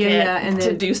summer I get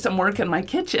to do some work in my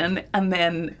kitchen, and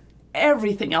then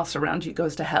everything else around you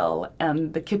goes to hell,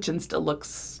 and the kitchen still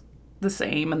looks the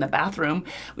same, and the bathroom.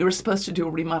 We were supposed to do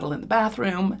a remodel in the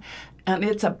bathroom, and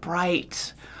it's a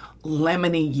bright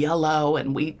lemony yellow,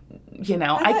 and we,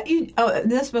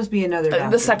 this must be another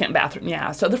bathroom. The second bathroom,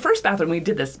 yeah. So the first bathroom, we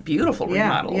did this beautiful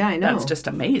remodel. Yeah, I know. That's just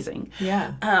amazing.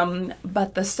 Yeah.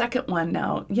 But the second one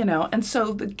now, and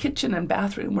so the kitchen and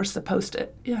bathroom were supposed to,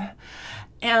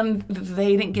 and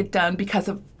they didn't get done because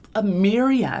of a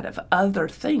myriad of other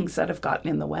things that have gotten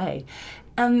in the way.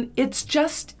 And it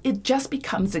just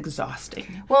becomes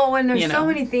exhausting. Well, when there's so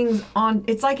many things on,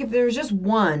 it's like if there's just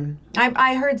one.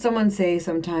 I heard someone say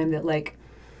sometime that like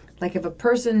if a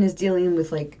person is dealing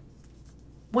with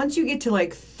once you get to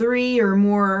 3 or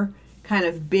more kind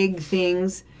of big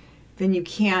things, then you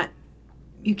can't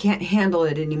handle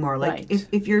it anymore. Right.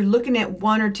 If you're looking at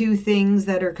 1 or 2 things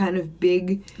that are kind of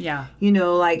big, I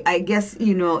guess,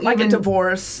 like even a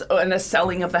divorce and a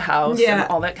selling of the house and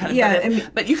all that kind of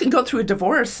stuff. But you can go through a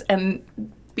divorce and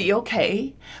be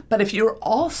okay. But if you're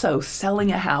also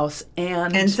selling a house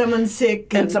and someone's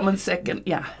sick and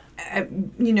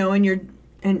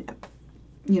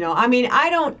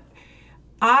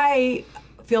I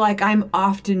feel like I'm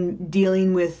often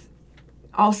dealing with,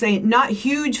 I'll say, not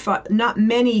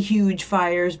many huge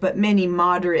fires, but many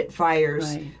moderate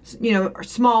fires. Right.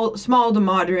 Small to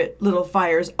moderate little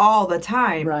fires all the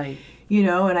time. Right.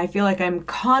 And I feel like I'm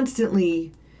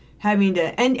constantly having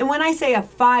to, and when I say a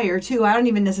fire too,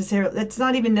 that's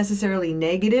not even necessarily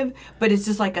negative, but it's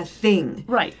just like a thing.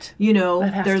 Right.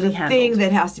 There's a thing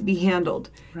that has to be handled.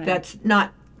 Right. That's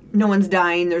not, no one's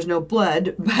dying, there's no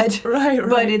blood, but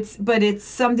but it's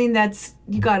something that's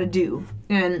you got to do.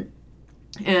 And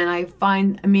I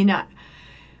find,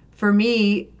 for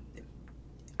me,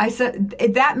 I said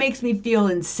that makes me feel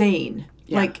insane.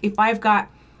 Yeah. Like if I've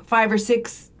got 5 or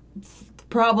 6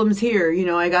 problems here,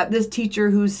 I got this teacher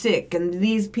who's sick, and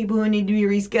these people who need to be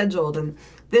rescheduled, and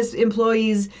this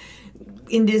employee's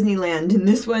in Disneyland, and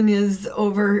this one is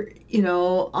over,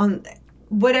 on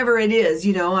whatever it is,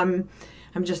 I'm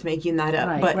just making that up,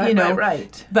 right, but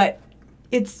right. But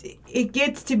it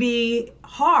gets to be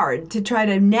hard to try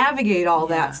to navigate all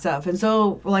that stuff. And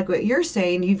so, like what you're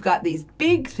saying, you've got these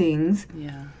big things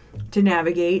to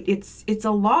navigate. It's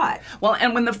a lot. Well,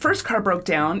 and when the first car broke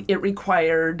down, it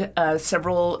required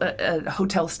several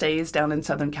hotel stays down in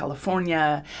Southern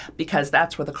California because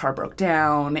that's where the car broke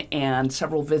down, and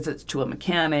several visits to a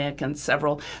mechanic, and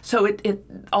several. So it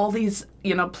all these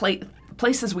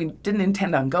places we didn't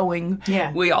intend on going.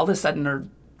 Yeah. We all of a sudden are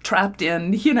trapped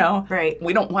in, Right.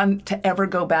 We don't want to ever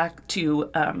go back to,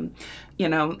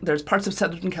 there's parts of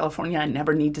Southern California I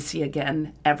never need to see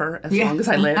again, ever, as long as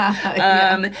I live.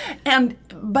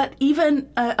 But even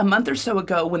a month or so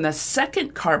ago, when the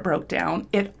second car broke down,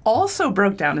 it also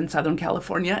broke down in Southern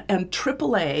California, and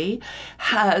AAA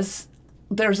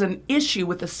there's an issue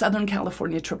with the Southern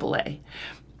California AAA.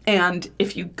 And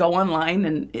if you go online,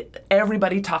 and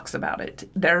everybody talks about it,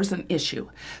 there's an issue.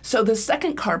 So the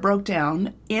second car broke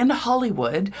down in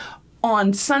Hollywood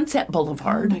on Sunset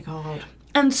Boulevard. Oh my God.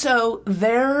 And so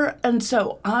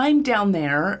I'm down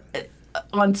there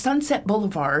on Sunset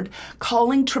Boulevard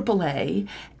calling AAA,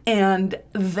 and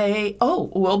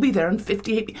we'll be there in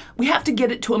 58. We have to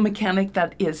get it to a mechanic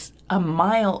that is a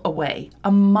mile away,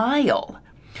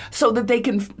 so that they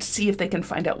can see if they can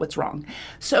find out what's wrong.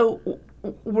 So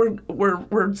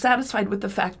we're satisfied with the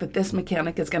fact that this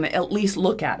mechanic is going to at least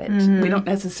look at it. Mm-hmm. We don't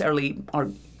necessarily are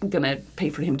going to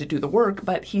pay for him to do the work,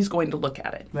 but he's going to look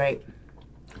at it. Right.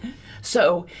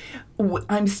 So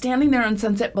I'm standing there on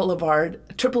Sunset Boulevard.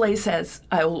 AAA says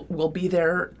we'll be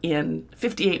there in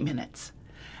 58 minutes.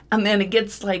 And then it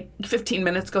gets like 15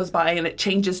 minutes goes by and it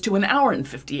changes to an hour and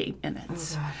 58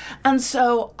 minutes. Oh, God. And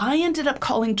so I ended up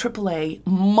calling AAA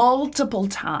multiple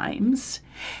times.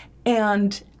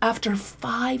 And after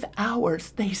 5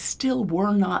 hours, they still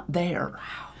were not there.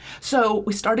 Wow. So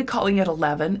we started calling at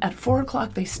 11. At 4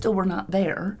 o'clock, they still were not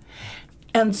there.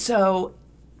 And so,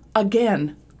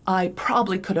 again, I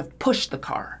probably could have pushed the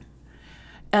car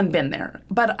and been there.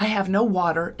 But I have no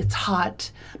water. It's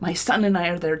hot. My son and I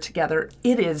are there together.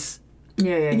 It is,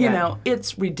 you know,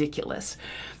 it's ridiculous.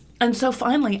 And so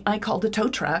finally, I called a tow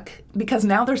truck because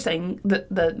now they're saying that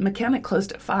the mechanic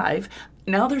closed at 5.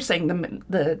 Now they're saying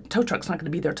the tow truck's not going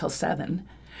to be there till 7.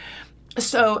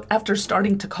 So after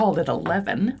starting to call at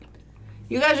 11...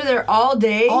 You guys were there all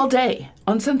day? All day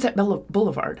on Sunset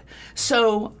Boulevard.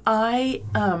 So I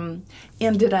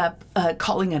ended up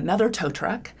calling another tow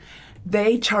truck.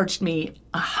 They charged me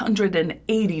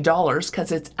 $180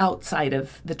 because it's outside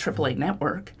of the AAA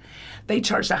network. They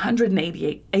charged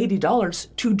 $180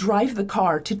 to drive the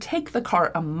car, to take the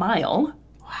car a mile.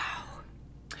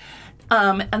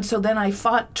 Wow. And so then I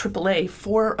fought AAA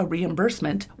for a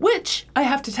reimbursement, which I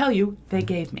have to tell you, they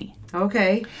gave me.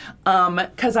 Okay.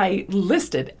 Because I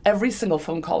listed every single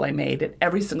phone call I made and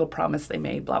every single promise they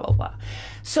made, blah, blah, blah.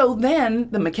 So then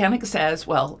the mechanic says,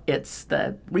 well, it's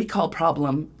the recall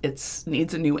problem. It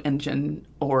needs a new engine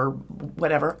or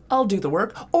whatever. I'll do the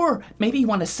work. Or maybe you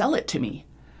want to sell it to me.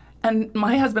 And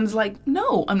my husband's like,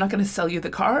 no, I'm not going to sell you the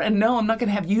car. And no, I'm not going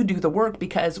to have you do the work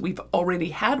because we've already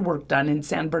had work done in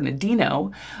San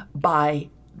Bernardino by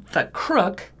the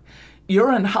crook.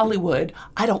 You're in Hollywood.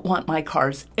 I don't want my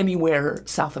cars anywhere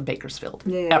south of Bakersfield,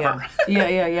 ever.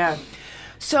 Yeah.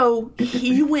 So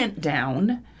he went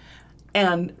down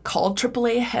and called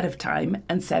AAA ahead of time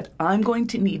and said, I'm going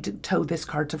to need to tow this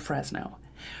car to Fresno.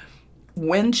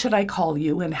 When should I call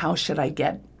you and how should I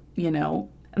get,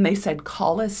 And they said,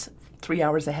 call us 3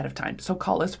 hours ahead of time. So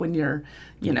call us when you're,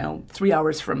 3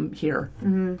 hours from here.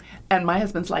 Mm-hmm. And my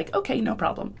husband's like, okay, no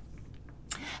problem.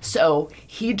 So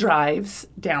he drives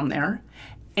down there,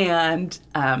 and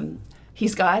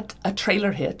he's got a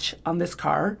trailer hitch on this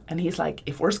car, and he's like,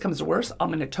 if worse comes to worse, I'm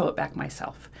going to tow it back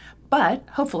myself. But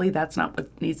hopefully that's not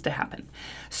what needs to happen.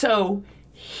 So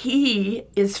he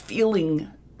is feeling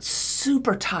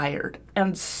super tired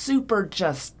and super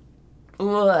just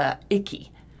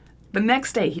icky. The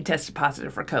next day he tested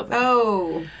positive for COVID.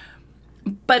 Oh.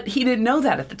 But he didn't know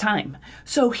that at the time.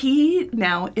 So he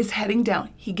now is heading down.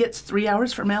 He gets 3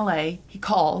 hours from LA. He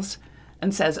calls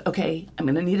and says, okay, I'm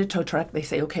going to need a tow truck. They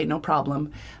say, okay, no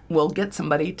problem. We'll get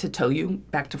somebody to tow you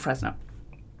back to Fresno.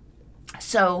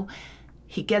 So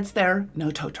he gets there, no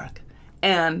tow truck.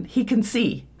 And he can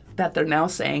see that they're now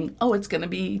saying, oh, it's going to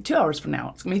be 2 hours from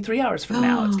now. It's going to be 3 hours from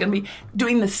now. It's going to be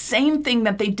doing the same thing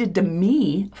that they did to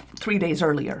me 3 days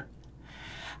earlier.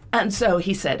 And so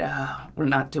he said, we're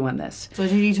not doing this. So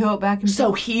did he tow it back himself?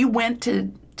 So he went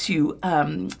to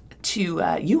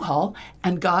U-Haul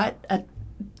and got a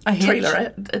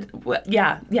trailer.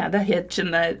 The hitch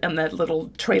and the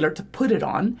little trailer to put it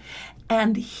on.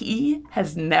 And he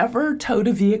has never towed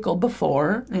a vehicle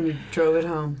before. And he drove it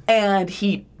home. And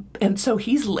so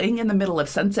he's laying in the middle of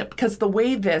Sunset because the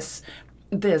way this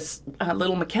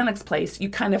little mechanic's place, you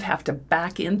kind of have to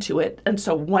back into it. And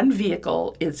so one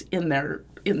vehicle is in their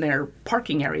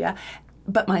parking area,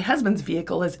 but my husband's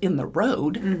vehicle is in the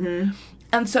road. Mm-hmm.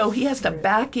 And so he has to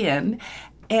back in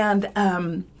and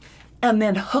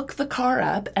then hook the car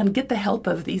up and get the help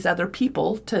of these other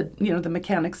people to, the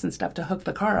mechanics and stuff to hook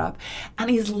the car up. And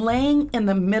he's laying in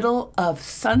the middle of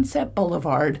Sunset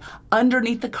Boulevard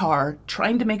underneath the car,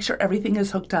 trying to make sure everything is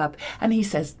hooked up. And he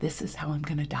says, this is how I'm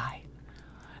going to die.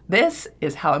 This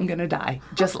is how I'm going to die.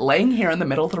 Just laying here in the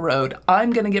middle of the road.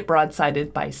 I'm going to get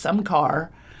broadsided by some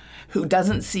car who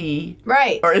doesn't see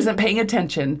or isn't paying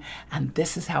attention. And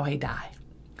this is how I die.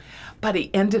 But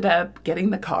he ended up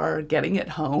getting the car, getting it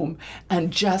home, and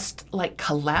just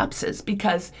collapses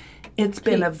because it's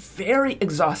been a very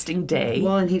exhausting day.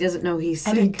 Well, and he doesn't know he's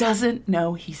sick. And he doesn't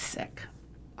know he's sick.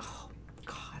 Oh,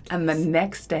 God. And the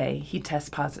next day he tests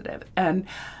positive. And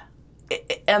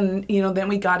then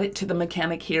we got it to the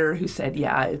mechanic here who said,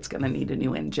 yeah, it's going to need a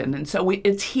new engine. And so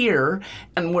it's here,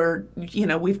 and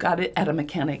we've got it at a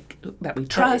mechanic that we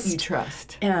trust. That you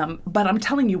trust. But I'm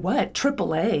telling you what,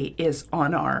 AAA is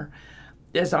on our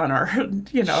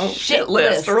shit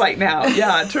list right now.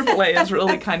 Yeah, AAA is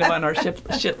really kind of on our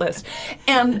shit list.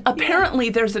 And apparently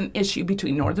there's an issue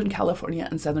between Northern California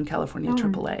and Southern California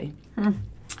AAA.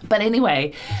 But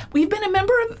anyway, we've been a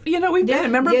member of,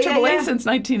 AAA since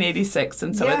 1986,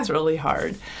 and so it's really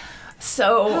hard.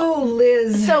 So,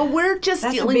 Liz. So we're just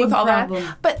dealing with all problem.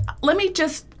 that. But let me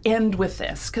just end with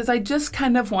this because I just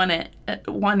kind of want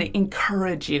to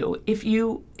encourage you. If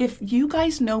you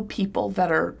guys know people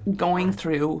that are going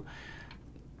through,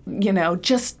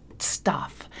 just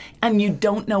stuff and you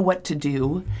don't know what to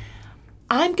do,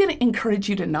 I'm going to encourage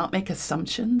you to not make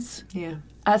assumptions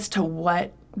as to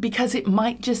what, because it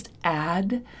might just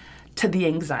add to the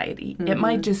anxiety. It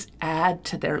might just add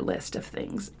to their list of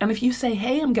things. And if you say,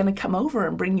 hey, I'm going to come over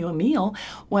and bring you a meal,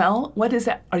 well, what is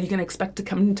that? Are you going to expect to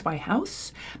come into my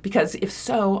house? Because if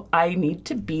so, I need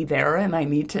to be there and I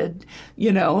need to,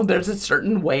 there's a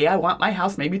certain way I want my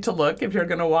house maybe to look if you're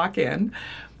going to walk in.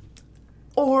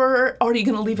 Or are you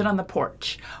going to leave it on the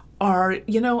porch? Or,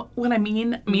 what I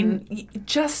mean? I mean,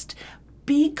 just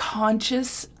be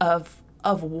conscious of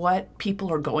what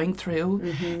people are going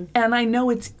through. And I know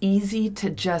it's easy to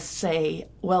just say,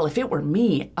 well, if it were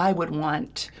me, I would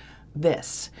want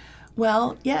this.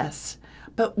 Well, yes,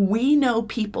 but we know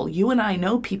people, you and I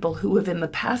know people who have in the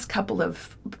past couple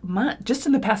of months, just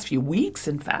in the past few weeks,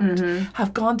 in fact,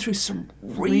 have gone through some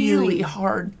really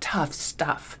hard, tough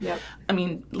stuff. Yep. I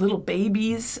mean, little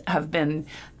babies have been,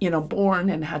 born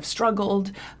and have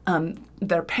struggled.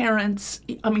 Their parents,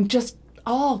 just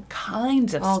all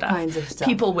kinds of stuff.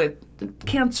 People with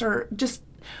cancer,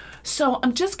 so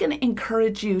I'm just going to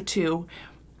encourage you to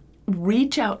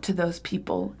reach out to those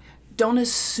people. Don't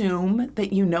assume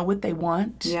that you know what they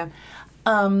want. Yeah.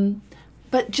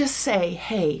 But just say,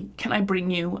 hey, can I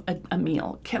bring you a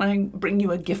meal? Can I bring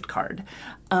you a gift card?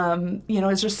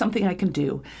 Is there something I can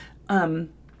do?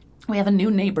 We have a new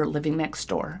neighbor living next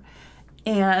door.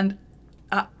 And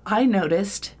I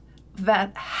noticed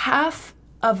that half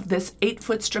of this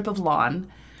 8-foot strip of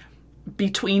lawn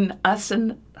between us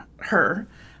and her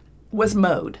was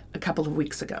mowed a couple of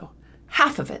weeks ago.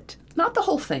 Half of it. Not the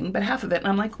whole thing, but half of it. And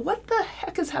I'm like, what the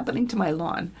heck is happening to my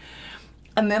lawn?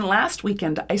 And then last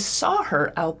weekend, I saw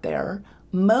her out there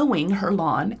mowing her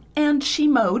lawn, and she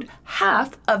mowed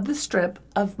half of the strip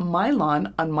of my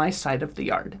lawn on my side of the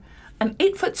yard. An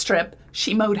 8-foot strip,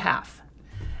 she mowed half.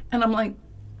 And I'm like,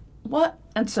 what?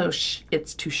 And so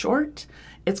it's too short.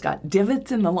 It's got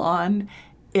divots in the lawn.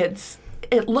 It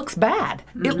looks bad.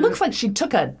 It looks like she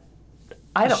took a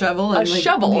shovel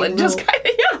and just kind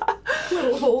of,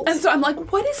 little holes. And so I'm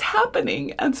like, what is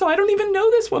happening? And so I don't even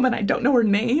know this woman. I don't know her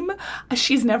name.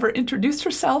 She's never introduced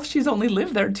herself. She's only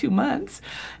lived there 2 months.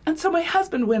 And so my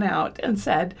husband went out and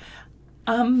said,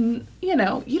 you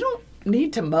don't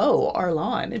need to mow our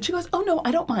lawn. And she goes, oh, no,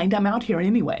 I don't mind. I'm out here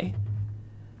anyway.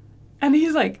 And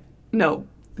he's like, no,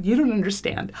 you don't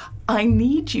understand. I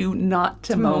need you not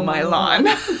to mow my lawn.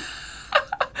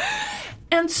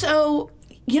 And so,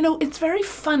 it's very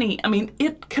funny. I mean,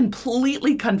 it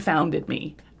completely confounded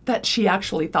me that she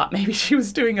actually thought maybe she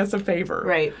was doing us a favor.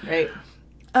 Right.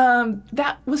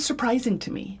 That was surprising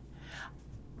to me.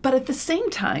 But at the same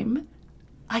time,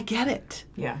 I get it.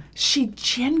 Yeah. She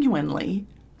genuinely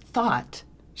thought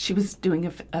she was doing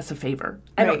us a favor.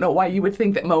 I don't know why you would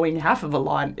think that mowing half of a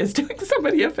lawn is doing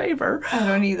somebody a favor. I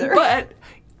don't either. But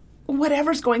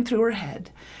whatever's going through her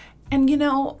head. And,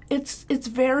 it's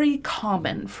very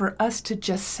common for us to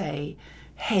just say,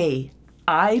 hey,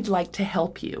 I'd like to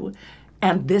help you,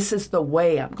 and this is the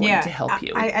way I'm going to help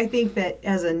you. I think that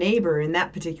as a neighbor in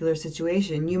that particular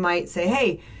situation, you might say,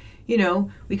 hey,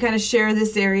 we kind of share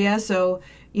this area, so,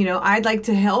 I'd like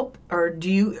to help, or do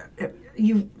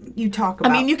you talk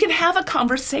about... I mean, you can have a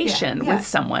conversation with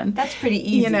someone. That's pretty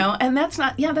easy. And that's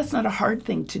not a hard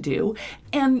thing to do.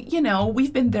 And,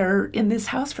 we've been there in this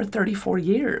house for 34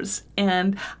 years.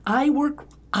 And I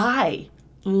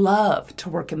love to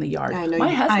work in the yard.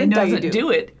 My husband doesn't do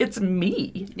it. It's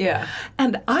me. Yeah.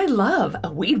 And I love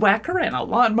a weed whacker and a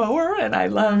lawnmower. And I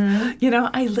love,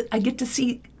 I get to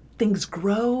see things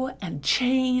grow and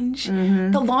change.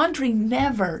 The laundry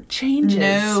never changes.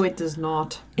 No, it does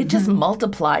not. It just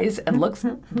multiplies and looks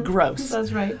gross.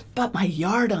 That's right. But my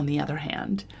yard, on the other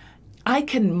hand, I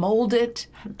can mold it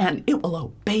and it will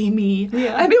obey me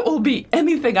and it will be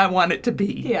anything I want it to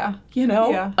be. Yeah.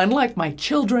 Unlike my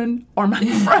children or my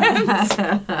friends.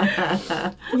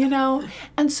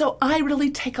 And so I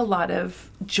really take a lot of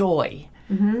joy.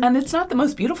 And it's not the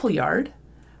most beautiful yard,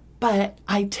 but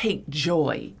I take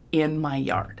joy in my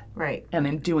yard. Right. And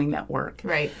in doing that work.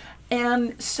 Right.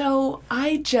 And so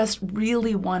I just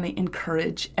really want to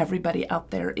encourage everybody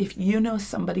out there, if you know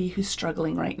somebody who's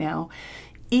struggling right now,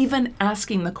 even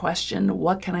asking the question,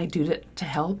 what can I do to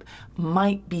help,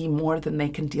 might be more than they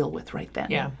can deal with right then.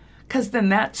 Yeah. Because then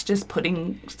that's just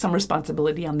putting some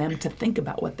responsibility on them to think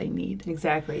about what they need.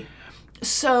 Exactly.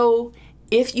 So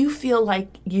if you feel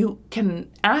like you can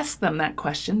ask them that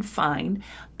question, fine.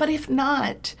 But if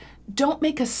not, don't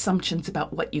make assumptions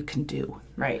about what you can do.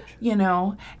 Right. You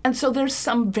know, and so there's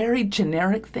some very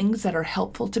generic things that are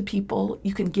helpful to people.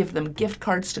 You can give them gift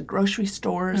cards to grocery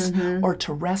stores or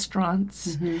to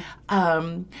restaurants.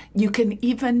 You can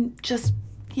even just,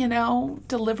 you know,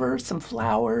 deliver some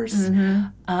flowers.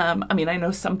 I mean, I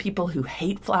know some people who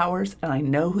hate flowers, and I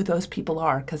know who those people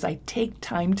are because I take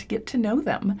time to get to know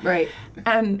them. Right.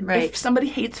 And Right. if somebody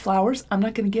hates flowers, I'm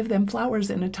not going to give them flowers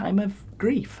in a time of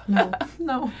grief.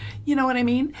 No. You know what I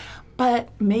mean? But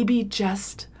maybe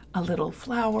just a little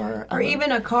flower. Or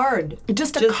even a card.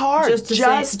 Just a card. Just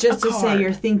to say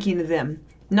you're thinking of them.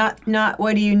 Not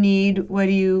what do you need,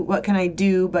 what can I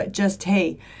do, but just,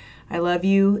 hey, I love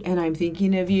you and I'm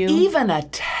thinking of you. Even a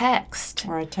text.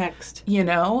 Or a text. You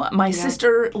know, my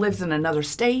sister lives in another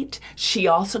state. She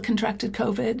also contracted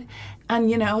COVID. And,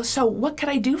 you know, so what could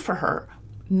I do for her?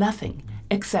 Nothing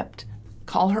except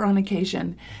call her on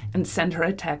occasion and send her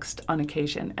a text on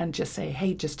occasion and just say,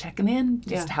 hey, just checking in.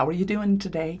 Just how are you doing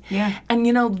today? Yeah. And,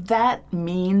 you know, that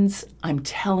means, I'm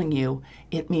telling you,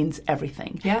 it means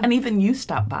everything. Yeah. And even you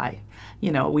stopped by, you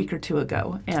know, a week or two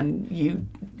ago, and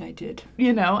I did.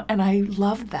 you know, and I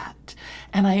love that.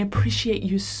 And I appreciate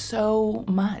you so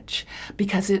much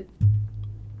because it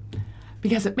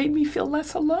made me feel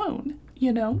less alone,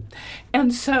 you know?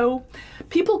 And so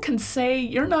people can say,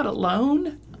 you're not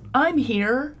alone. I'm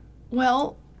here.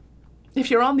 Well, if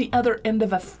you're on the other end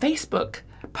of a Facebook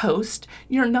post,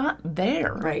 you're not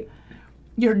there. Right.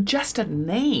 You're just a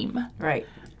name, Right.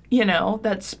 you know,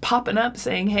 that's popping up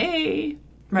saying, hey,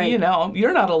 Right. you know,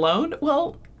 you're not alone.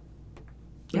 Well,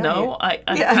 Yeah, no, I'm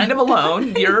yeah. kind of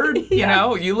alone. You're, you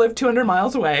know, you live 200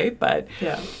 miles away, but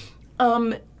Yeah.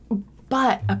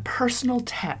 but a personal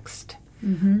text.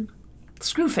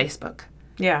 Screw Facebook.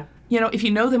 Yeah. You know, if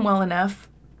you know them well enough,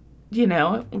 you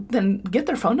know, then get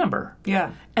their phone number.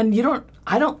 Yeah. And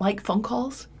I don't like phone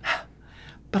calls,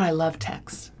 but I love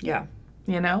texts, Yeah.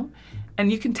 you know?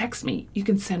 And you can text me. You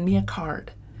can send me a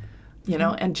card, you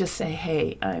know, and just say,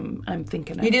 hey, I'm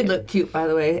thinking of You did look cute, by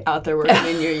the way, out there working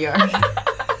in your yard.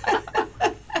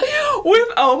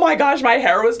 Oh my gosh, my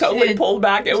hair was totally pulled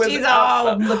back. It was She's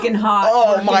awesome. all looking hot.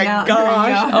 Oh working my out in her gosh.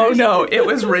 yard. Oh no, it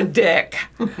was ridic.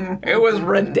 It was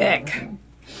ridic.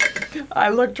 I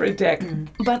looked ridic.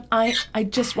 But I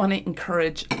just want to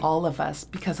encourage all of us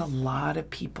because a lot of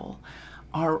people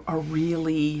are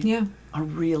really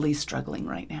struggling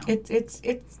right now.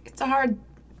 It's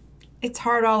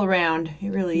hard all around. It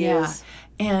really is.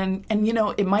 And you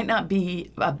know, it might not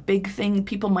be a big thing.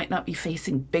 People might not be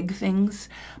facing big things,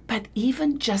 but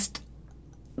even just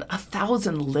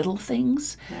 1,000 little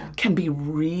things can be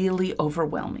really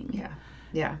overwhelming. Yeah.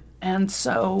 Yeah. And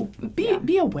so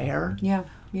be aware. Yeah.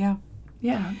 Yeah.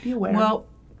 Yeah, be aware. Well,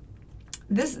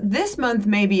 this month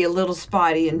may be a little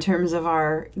spotty in terms of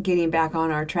our getting back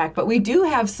on our track, but we do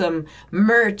have some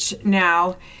merch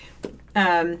now.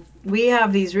 We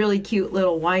have these really cute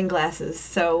little wine glasses,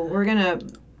 so we're gonna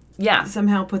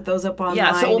somehow put those up online.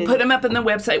 Yeah, so we'll put them up in the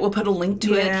website. We'll put a link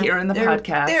to it here in the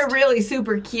podcast. They're really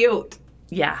super cute.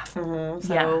 Yeah.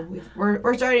 So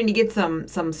we're starting to get some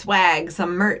swag,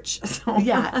 some merch. So.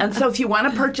 Yeah, and so if you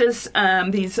want to purchase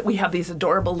these, we have these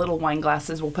adorable little wine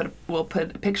glasses. We'll put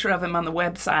a picture of them on the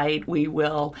website. We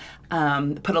will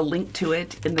put a link to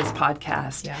it in this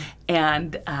podcast. Yeah.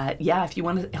 And if you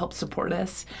want to help support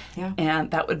us,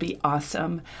 and that would be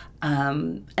awesome.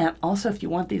 And also, if you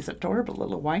want these adorable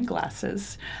little wine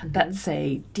glasses that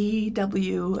say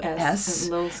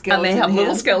DWS, and they have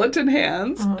little skeleton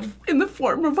hands in the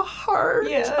form of a heart.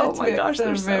 Yeah, oh my gosh,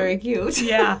 they're very cute.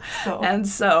 Yeah. And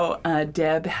so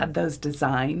Deb had those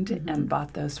designed and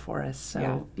bought those for us.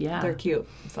 So they're cute.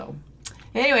 So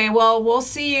anyway, well, we'll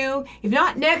see you, if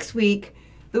not next week,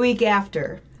 the week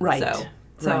after. Right.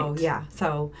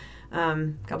 So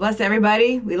God bless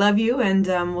everybody. We love you, and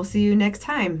we'll see you next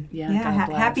time. Yeah, God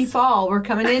bless. Happy fall. We're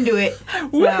coming into it.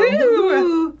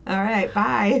 Woohoo! All right,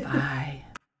 bye. Bye.